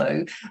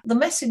also the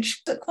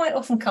message that quite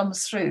often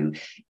comes through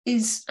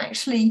is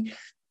actually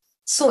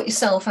sort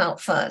yourself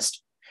out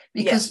first,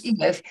 because,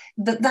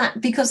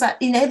 because that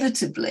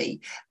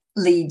inevitably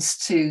leads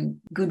to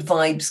good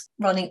vibes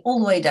running all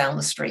the way down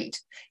the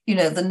street.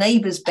 The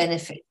neighbors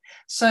benefit.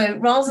 So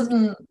rather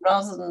than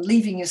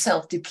leaving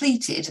yourself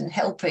depleted and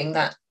helping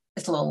that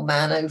little old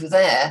man over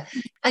there,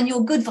 and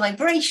your good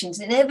vibrations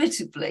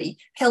inevitably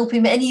help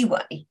him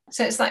anyway.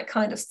 So it's that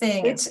kind of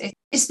thing.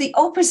 It's the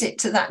opposite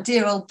to that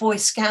dear old Boy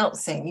Scout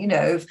thing,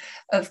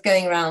 of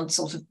going around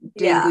sort of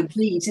doing good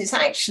deeds. It's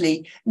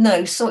actually,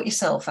 no, sort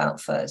yourself out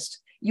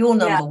first. You're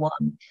number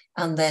one,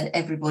 and then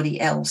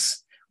everybody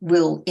else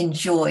will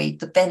enjoy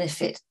the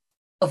benefit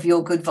of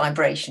your good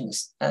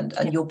vibrations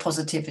and your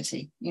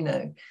positivity,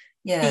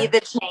 Yeah. Be the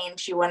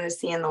change you want to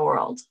see in the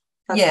world.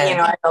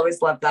 I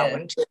always love that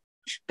one too.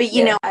 But,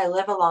 I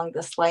live along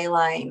this ley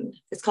line.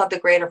 It's called the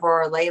Great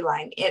Aurora Ley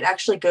Line. It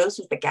actually goes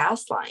with the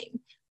gas line,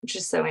 which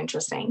is so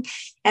interesting.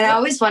 And I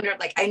always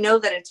wondered, I know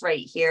that it's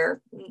right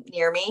here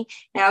near me.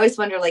 And I always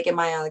wonder, am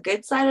I on the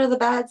good side or the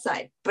bad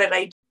side? But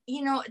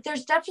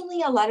there's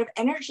definitely a lot of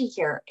energy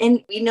here.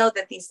 And we know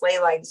that these ley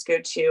lines go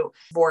to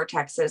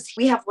vortexes.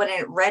 We have one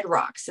at Red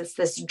Rocks. It's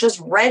this just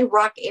red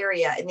rock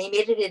area. And they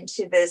made it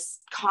into this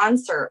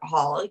concert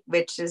hall,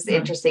 which is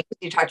interesting.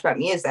 You talked about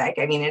music.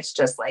 I mean, it's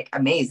just like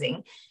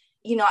amazing.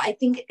 I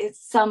think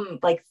it's some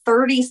like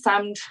 30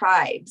 some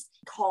tribes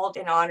called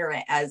and honor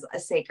it as a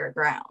sacred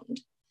ground.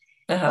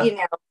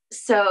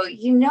 So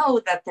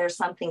that there's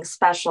something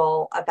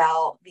special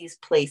about these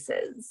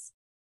places.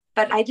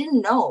 But I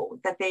didn't know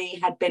that they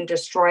had been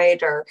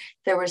destroyed, or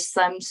there was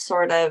some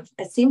sort of,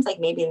 it seems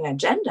like maybe an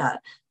agenda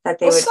that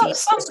they would be.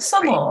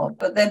 Some are,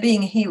 but they're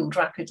being healed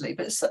rapidly.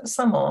 But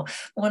some are.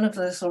 One of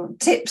the sort of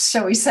tips,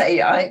 shall we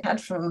say, I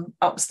had from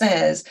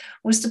upstairs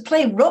was to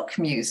play rock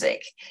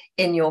music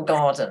in your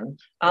garden.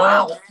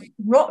 Wow.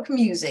 Rock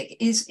music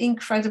is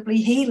incredibly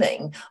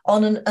healing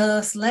on an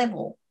earth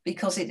level,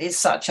 because it is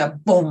such a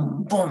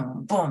boom,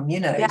 boom, boom,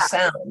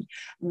 sound.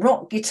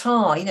 Rock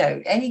guitar,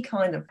 any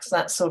kind of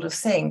that sort of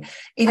thing.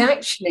 It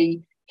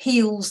actually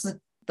heals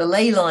the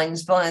ley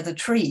lines via the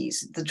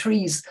trees. The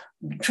trees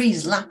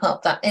lap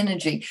up that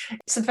energy.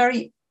 It's a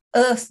very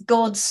earth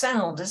god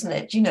sound, isn't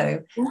it?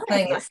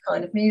 Playing that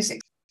kind of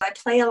music. I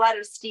play a lot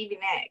of Stevie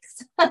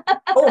Nicks. And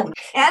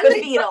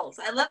the Beatles.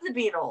 I love the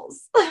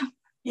Beatles.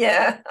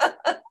 Yeah.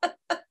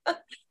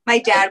 My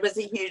dad was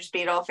a huge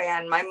Beatle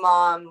fan. My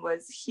mom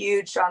was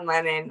huge John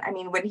Lennon. I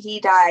mean, when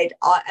he died,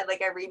 I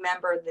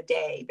remember the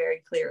day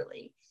very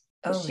clearly.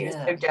 She was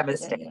so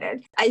devastated. Yeah.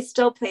 I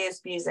still play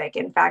his music.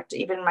 In fact,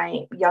 even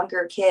my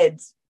younger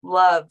kids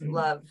love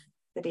the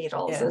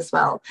Beatles as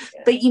well.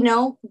 Yeah.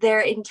 But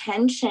their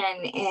intention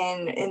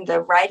in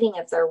the writing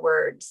of their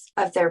words,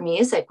 of their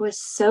music, was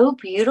so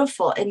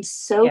beautiful and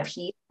so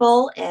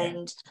peaceful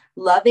and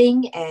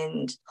loving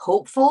and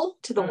hopeful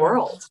to the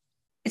world.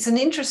 It's an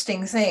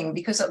interesting thing,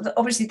 because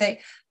obviously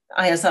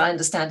as I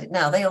understand it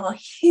now, they are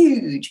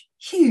huge,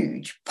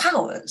 huge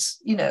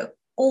powers,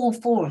 all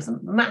four of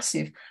them,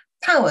 massive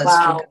powers.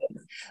 Wow.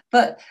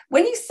 But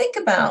when you think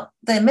about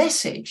their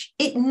message,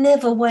 it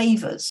never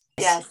wavers.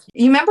 Yes.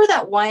 You remember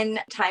that one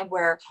time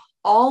where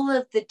all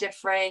of the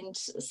different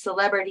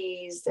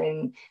celebrities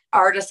and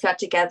artists got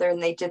together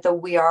and they did the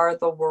 "We Are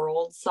the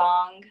World"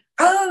 song?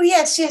 Oh,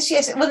 yes.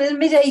 Well, in the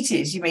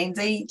mid-'80s, you mean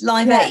the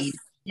Live Aid?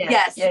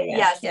 Yes.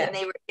 And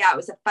they were, it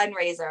was a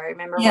fundraiser. I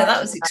remember. Yeah,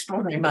 that was an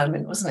extraordinary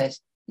moment, wasn't it?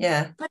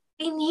 Yeah. But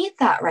we need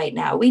that right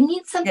now. We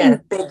need something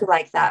big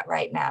like that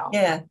right now.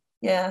 Yeah.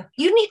 Yeah.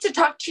 You need to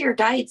talk to your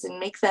guides and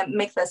make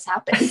this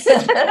happen.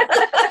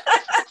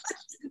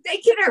 They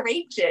can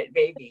arrange it,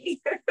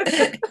 maybe.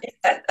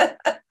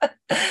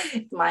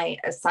 My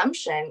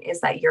assumption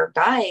is that your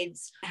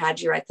guides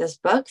had you write this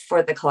book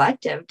for the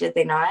collective, did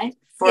they not?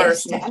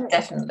 Yes,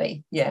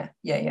 definitely. Yeah.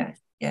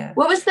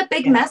 What was the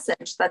big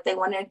message that they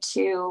wanted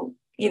to,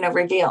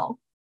 reveal?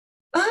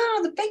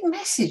 The big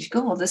message.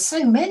 God, there's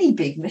so many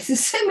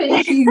so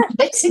many huge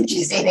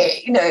messages in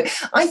it.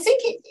 I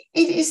think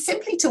it is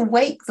simply to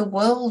wake the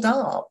world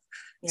up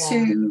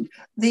to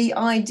the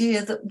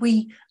idea that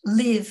we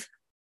live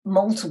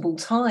multiple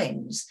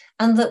times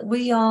and that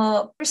we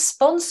are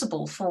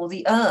responsible for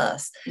the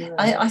earth.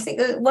 I think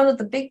that one of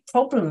the big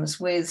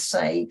problems with,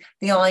 say,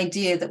 the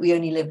idea that we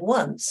only live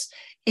once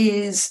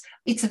is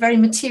it's a very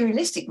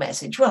materialistic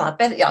message. Well,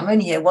 I'm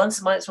only here once,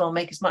 I might as well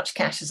make as much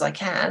cash as I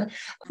can,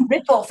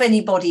 rip off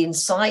anybody in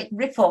sight,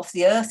 rip off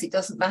the earth, it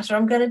doesn't matter,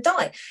 I'm going to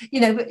die.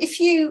 But if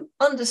you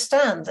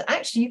understand that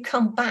actually you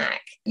come back,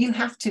 you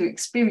have to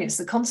experience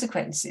the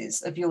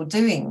consequences of your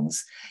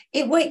doings,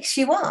 it wakes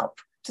you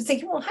up to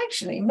think, well,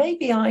 actually,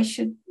 maybe I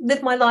should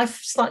live my life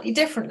slightly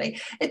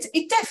differently.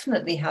 It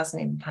definitely has an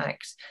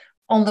impact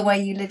on the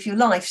way you live your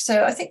life.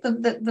 So I think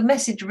the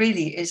message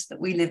really is that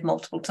we live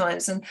multiple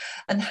times,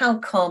 and how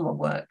karma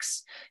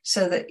works,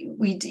 so that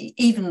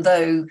even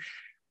though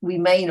we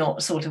may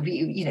not sort of,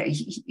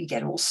 you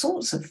get all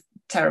sorts of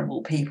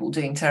terrible people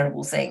doing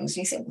terrible things,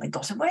 you think they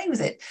got away with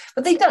it,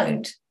 but they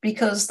don't,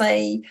 because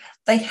they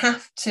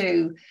have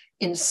to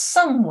in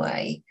some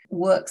way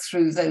work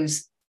through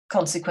those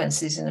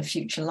consequences in a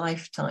future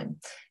lifetime.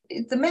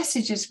 The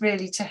message is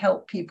really to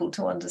help people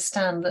to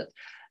understand that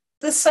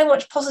there's so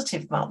much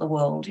positive about the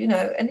world, and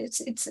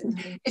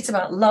it's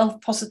about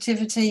love,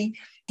 positivity,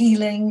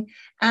 healing,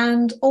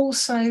 and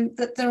also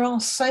that there are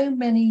so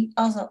many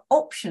other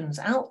options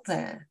out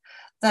there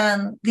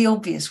than the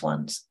obvious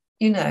ones.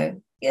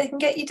 They can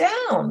get you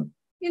down.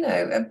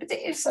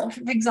 For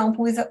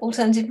example, with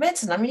alternative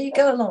medicine, I mean, you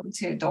go along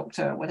to a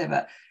doctor or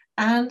whatever,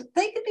 and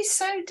they can be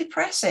so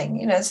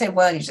depressing. Say,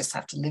 well, you just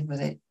have to live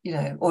with it,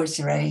 or it's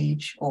your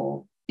age,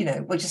 or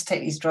we'll just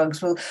take these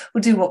drugs, we'll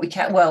do what we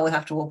can, well, we'll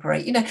have to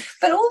operate,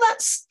 but all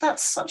that's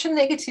such a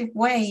negative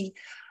way.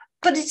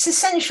 But it's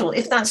essential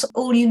if that's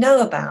all you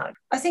know about.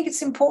 I think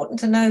it's important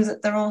to know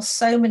that there are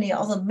so many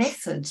other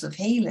methods of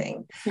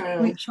healing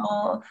which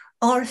are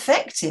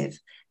effective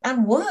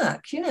and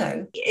work.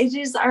 It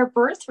is our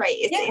birthright.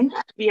 It's in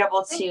us to be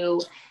able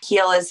to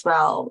heal as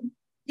well.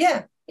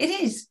 Yeah, it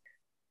is.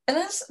 And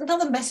that's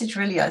another message,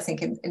 really, I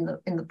think, in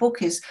the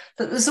book, is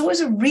that there's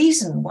always a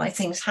reason why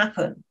things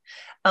happen.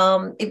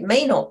 It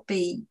may not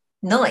be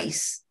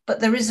nice, but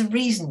there is a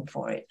reason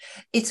for it.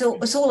 It's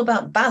all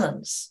about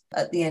balance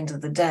at the end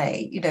of the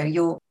day. You know,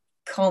 your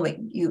karmic,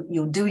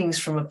 your doings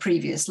from a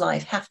previous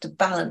life have to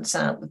balance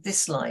out with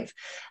this life,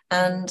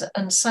 and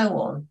so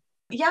on.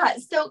 Yeah.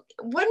 So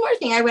one more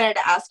thing I wanted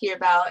to ask you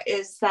about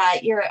is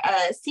that you're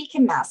a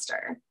Seeking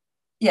master.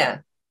 Yeah.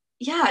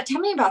 Yeah. Tell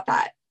me about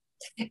that.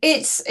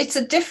 It's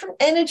a different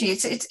energy.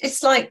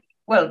 It's like,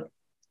 well,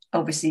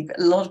 obviously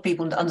a lot of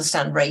people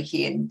understand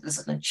Reiki, and there's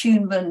an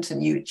attunement,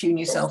 and you attune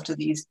yourself to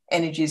these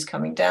energies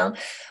coming down.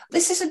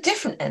 This is a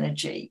different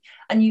energy,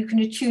 and you can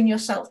attune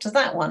yourself to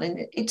that one.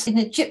 And it's an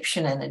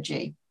Egyptian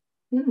energy.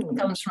 It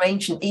comes from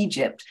ancient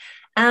Egypt.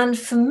 And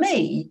for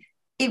me,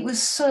 it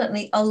was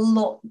certainly a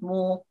lot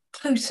more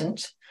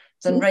potent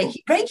than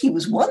Reiki. Reiki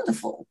was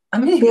wonderful. I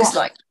mean, it was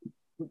like,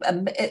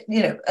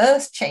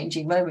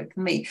 earth-changing moment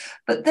for me.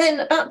 But then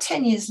about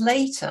 10 years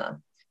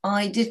later,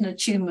 I did an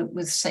attunement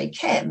with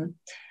Seikhem,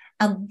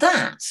 and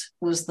that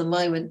was the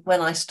moment when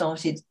I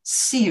started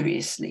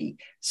seriously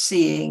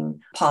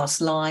seeing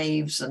past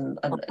lives, and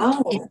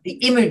the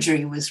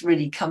imagery was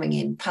really coming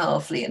in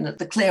powerfully, and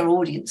the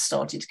clairaudience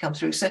started to come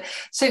through. So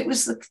it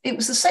was the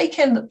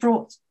Seikhem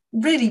that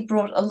really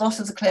brought a lot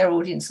of the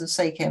clairaudience and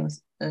Seikhem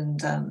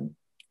and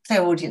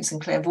clairaudience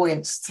and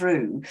clairvoyance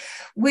through.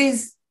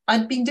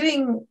 I'd been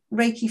doing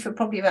Reiki for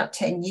probably about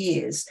 10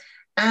 years,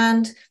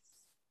 and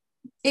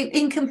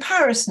in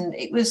comparison,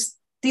 it was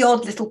the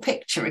odd little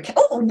picture.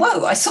 Oh,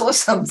 whoa, I saw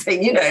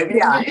something, you know.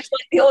 Yeah. It's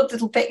like the odd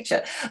little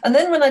picture. And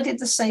then when I did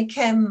the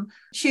Seikhem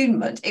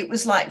attunement, it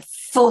was like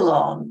full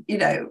on, you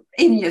know,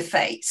 in your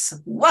face.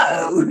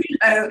 Whoa, you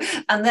know.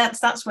 And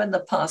that's when the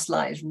past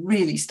lives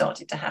really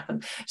started to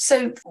happen.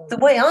 So the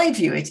way I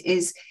view it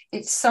is,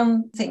 it's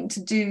something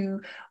to do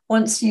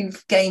once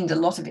you've gained a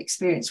lot of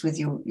experience with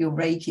your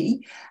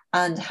Reiki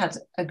and had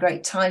a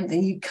great time,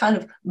 then you kind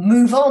of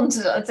move on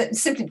to,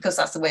 simply because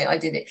that's the way I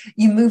did it,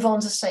 you move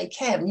on to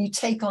Seikhem, you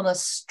take on a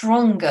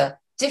stronger,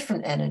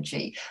 different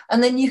energy,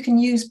 and then you can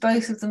use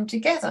both of them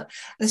together.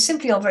 They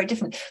simply are very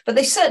different, but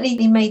they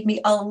certainly made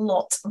me a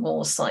lot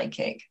more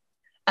psychic.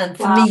 And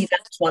for me,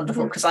 that's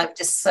wonderful, because I'm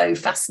just so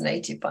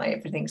fascinated by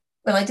everything.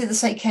 When I did the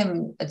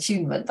Seikhem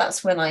attunement,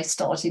 that's when I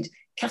started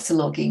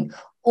cataloguing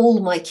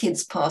all my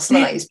kids' past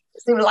lives.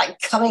 They were like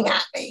coming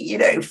at me, you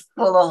know,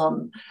 full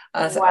on.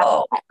 I was like,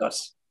 oh my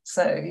gosh.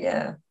 So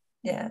yeah.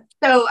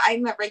 So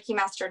I'm a Reiki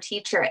master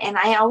teacher, and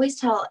I always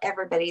tell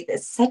everybody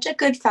this is such a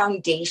good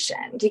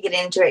foundation to get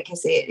into it,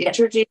 because it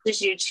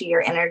introduces you to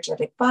your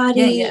energetic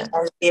body and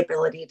the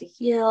ability to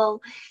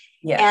heal.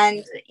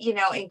 And, you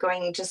know, and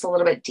going just a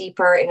little bit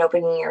deeper and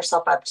opening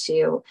yourself up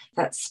to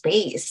that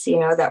space, you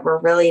know, that we're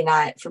really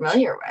not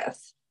familiar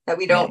with, that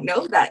we don't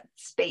know that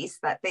space,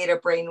 that theta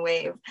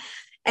brainwave.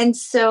 And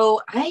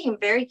so I am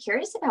very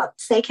curious about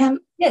Seikhem.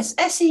 Yes,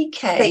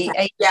 Sekhem,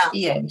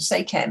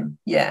 Seikhem.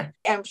 Yeah.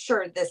 I'm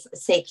sure this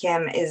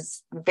Seikhem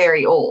is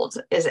very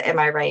old. Am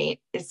I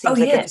right? It seems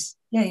it's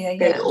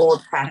very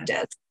old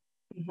practice.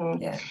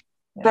 Yeah.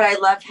 But I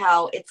love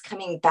how it's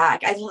coming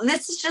back.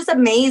 This is just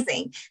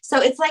amazing.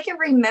 So it's like a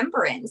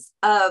remembrance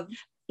of,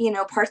 you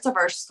know, parts of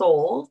our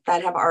soul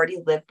that have already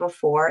lived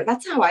before.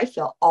 That's how I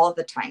feel all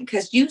the time.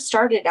 Because you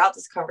started out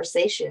this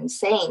conversation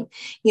saying,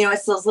 you know,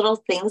 it's those little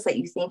things that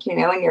you think you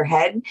know in your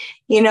head,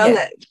 you know,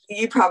 that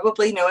you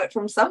probably know it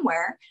from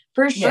somewhere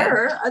for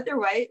sure.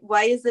 Otherwise,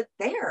 why is it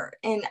there?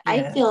 And I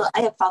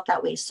have felt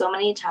that way so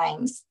many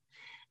times.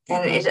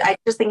 And I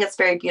just think it's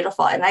very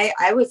beautiful. And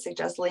I would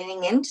suggest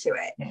leaning into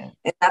it.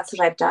 And that's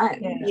what I've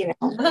done, you know.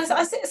 And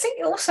I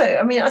think also,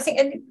 I mean, I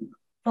think,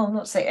 well,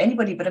 not say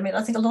anybody, but I mean,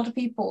 I think a lot of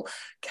people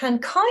can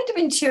kind of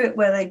intuit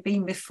where they've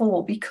been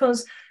before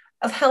because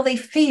of how they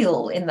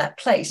feel in that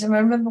place. And I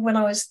remember when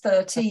I was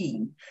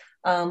 13,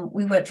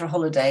 we went for a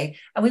holiday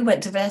and we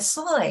went to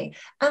Versailles,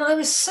 and I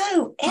was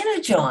so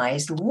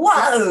energized.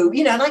 Whoa,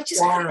 you know, and I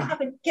just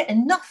couldn't get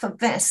enough of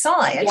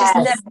Versailles. I just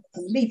never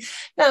could leave.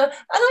 Now, and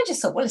I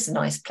just thought, well, it's a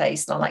nice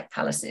place, and I like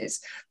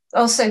palaces.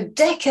 Also,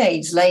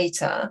 decades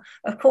later,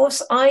 of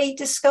course, I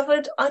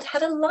discovered I'd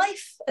had a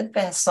life at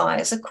Versailles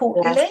as a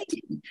courtly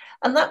lady,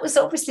 and that was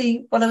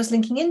obviously what I was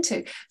linking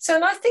into. So,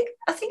 and I think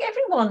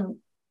everyone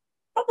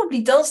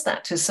probably does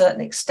that to a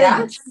certain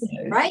extent.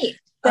 You know? Right.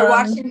 They're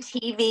watching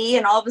TV,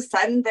 and all of a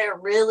sudden they're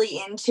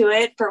really into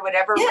it for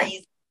whatever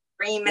reason,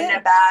 dreaming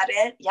about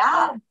it.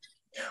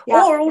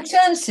 Or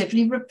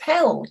alternatively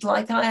repelled,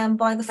 like I am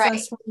by the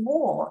First World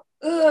War.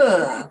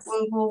 World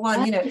War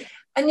I, you know.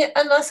 And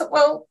I thought,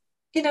 well,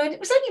 you know, and it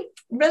was only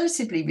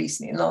relatively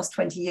recently, in the last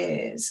 20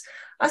 years,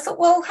 I thought,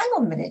 well, hang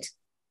on a minute.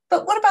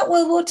 But what about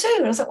World War II?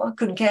 And I thought, well, I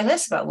couldn't care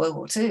less about World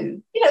War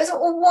II. You know, I thought,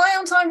 well, why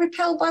aren't I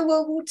repelled by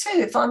World War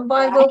II if I'm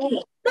by World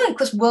War? No,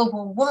 because World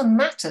War I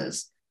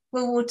matters.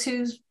 World War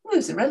II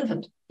is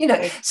irrelevant. You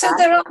know, so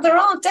there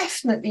are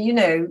definitely, you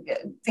know,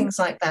 things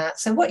like that.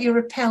 So what you're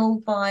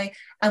repelled by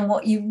and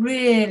what you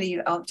really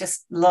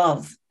just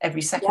love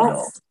every second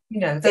of,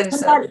 you know,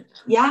 those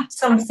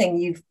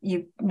something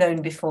you've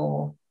known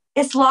before.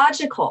 It's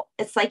logical.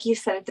 It's like you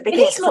said at the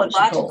beginning. It is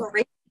logical.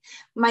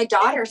 my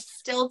daughter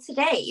still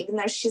today, even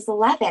though she's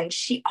 11,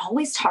 she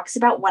always talks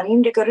about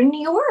wanting to go to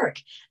New York.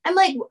 I'm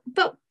like,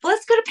 but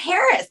let's go to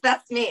Paris.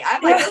 That's me.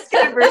 I'm like, let's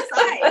go to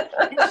Versailles.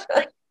 And she's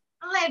like,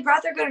 oh, I'd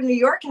rather go to New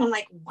York. And I'm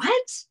like,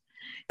 what?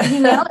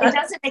 It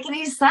doesn't make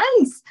any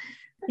sense.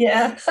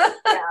 Yeah.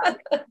 Yeah.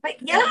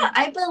 But yeah,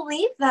 I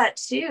believe that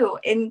too.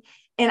 And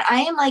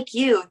I am like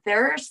you.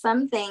 There are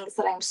some things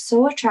that I'm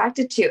so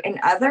attracted to, and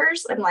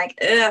others I'm like,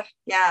 ugh,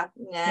 yeah,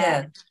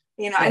 nah.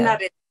 I'm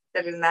not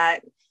interested in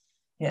that.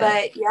 Yeah.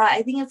 But yeah,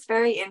 I think it's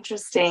very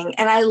interesting.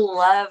 And I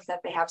love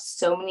that they have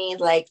so many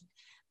of the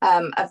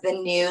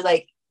new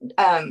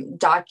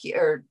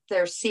or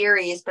their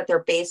series, but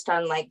they're based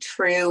on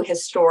true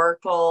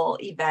historical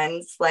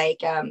events.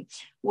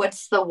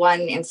 What's the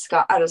one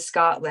out of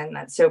Scotland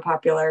that's so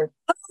popular?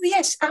 Oh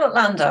yes,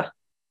 Outlander.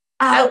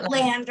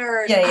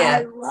 Outlander.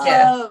 Yeah. I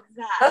love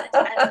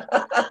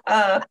that.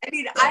 I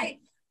mean,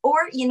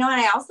 and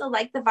I also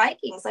like the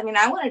Vikings. I mean,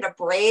 I wanted to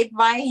braid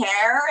my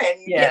hair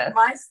and get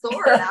my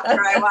sword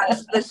after I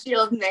watched the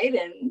Shield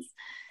Maidens.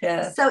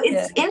 Yeah. So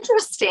it's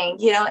interesting,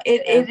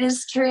 it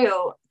is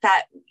true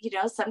that,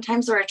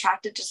 sometimes we're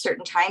attracted to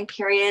certain time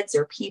periods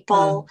or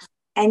people,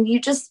 and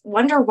you just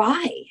wonder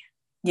why.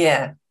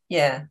 Yeah.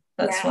 Yeah.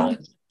 That's right.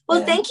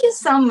 Well, thank you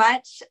so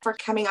much for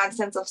coming on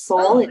Sense of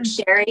Soul and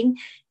sharing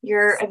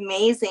your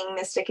amazing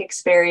mystic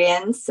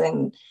experience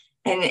and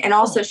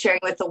also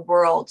sharing with the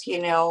world,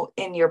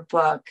 in your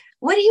book.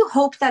 What do you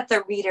hope that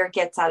the reader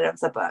gets out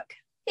of the book?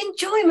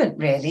 Enjoyment,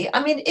 really.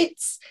 I mean,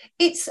 it's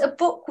a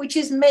book which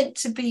is meant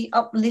to be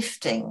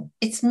uplifting.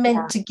 It's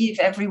meant to give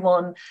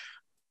everyone,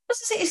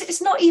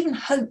 it's not even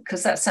hope,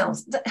 because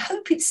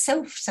hope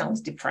itself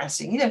sounds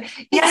depressing.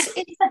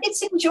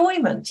 It's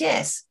enjoyment.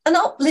 Yes, an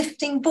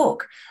uplifting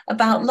book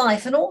about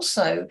life, and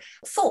also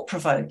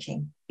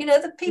thought-provoking.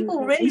 That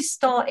people really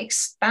start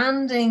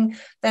expanding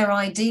their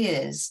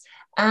ideas,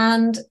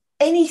 and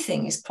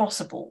anything is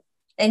possible.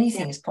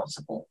 Anything is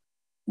possible.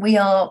 We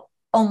are,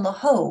 on the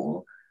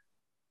whole,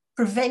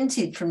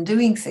 prevented from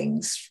doing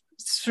things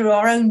through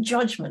our own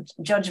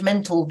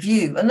judgmental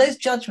view, and those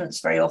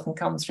judgments very often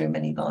come through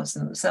many lives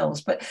in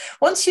themselves. But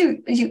once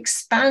you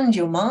expand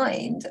your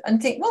mind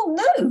and think, well,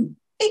 no,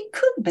 it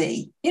could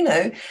be, we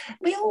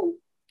all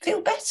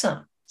feel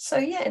better. So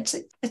yeah, it's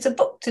a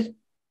book to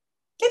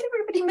get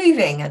everybody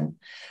moving and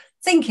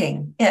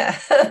thinking.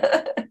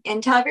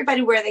 And tell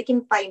everybody where they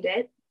can find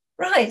it.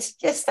 Right.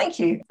 Yes, thank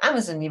you.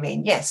 Amazon, you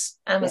mean? Yes,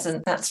 Amazon.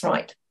 Yes. That's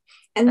right.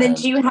 And then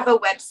do you have a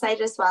website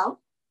as well?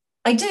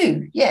 I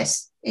do,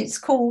 yes. It's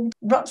called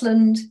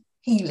Rutland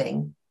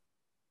Healing,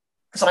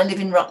 because I live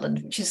in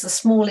Rutland, which is the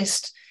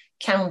smallest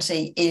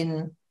county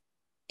in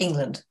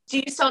England. Do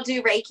you still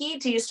do Reiki?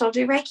 Do you still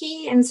do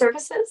Reiki and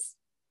services?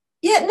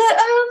 Yeah, no,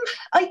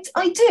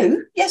 I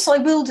do. Yes, I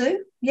will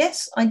do.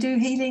 Yes, I do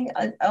healing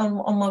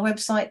on my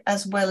website,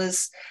 as well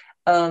as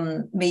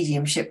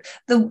mediumship.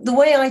 The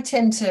way I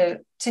tend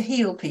to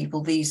heal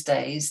people these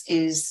days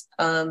is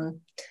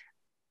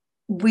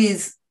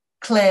with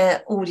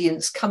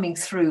clairaudience coming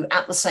through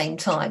at the same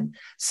time.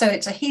 So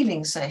it's a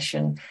healing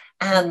session,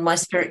 and my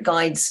spirit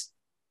guides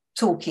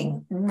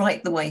talking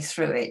right the way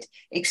through it,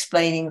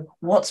 explaining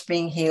what's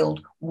being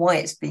healed, why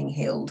it's being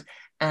healed,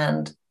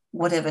 and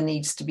whatever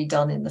needs to be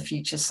done in the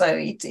future. So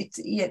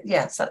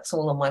yes, that's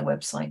all on my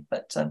website.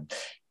 But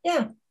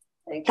okay.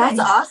 That's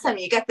awesome.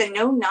 You got the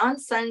no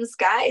nonsense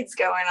guides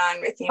going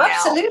on with you now.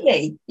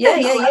 Absolutely.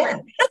 Yeah.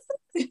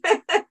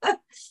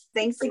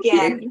 Thanks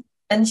again.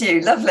 And you,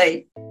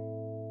 lovely.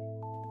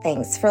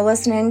 Thanks for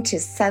listening to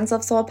Sense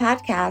of Soul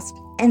podcast,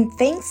 and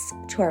thanks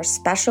to our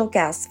special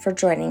guests for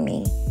joining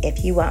me.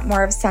 If you want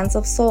more of Sense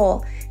of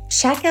Soul,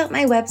 check out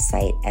my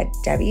website at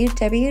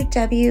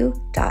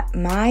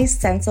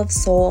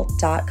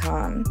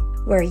www.mysenseofsoul.com,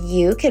 where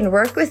you can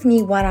work with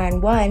me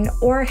one-on-one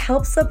or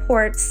help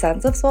support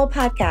Sense of Soul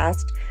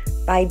podcast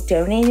by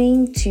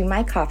donating to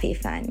my coffee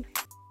fund.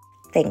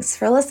 Thanks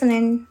for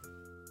listening.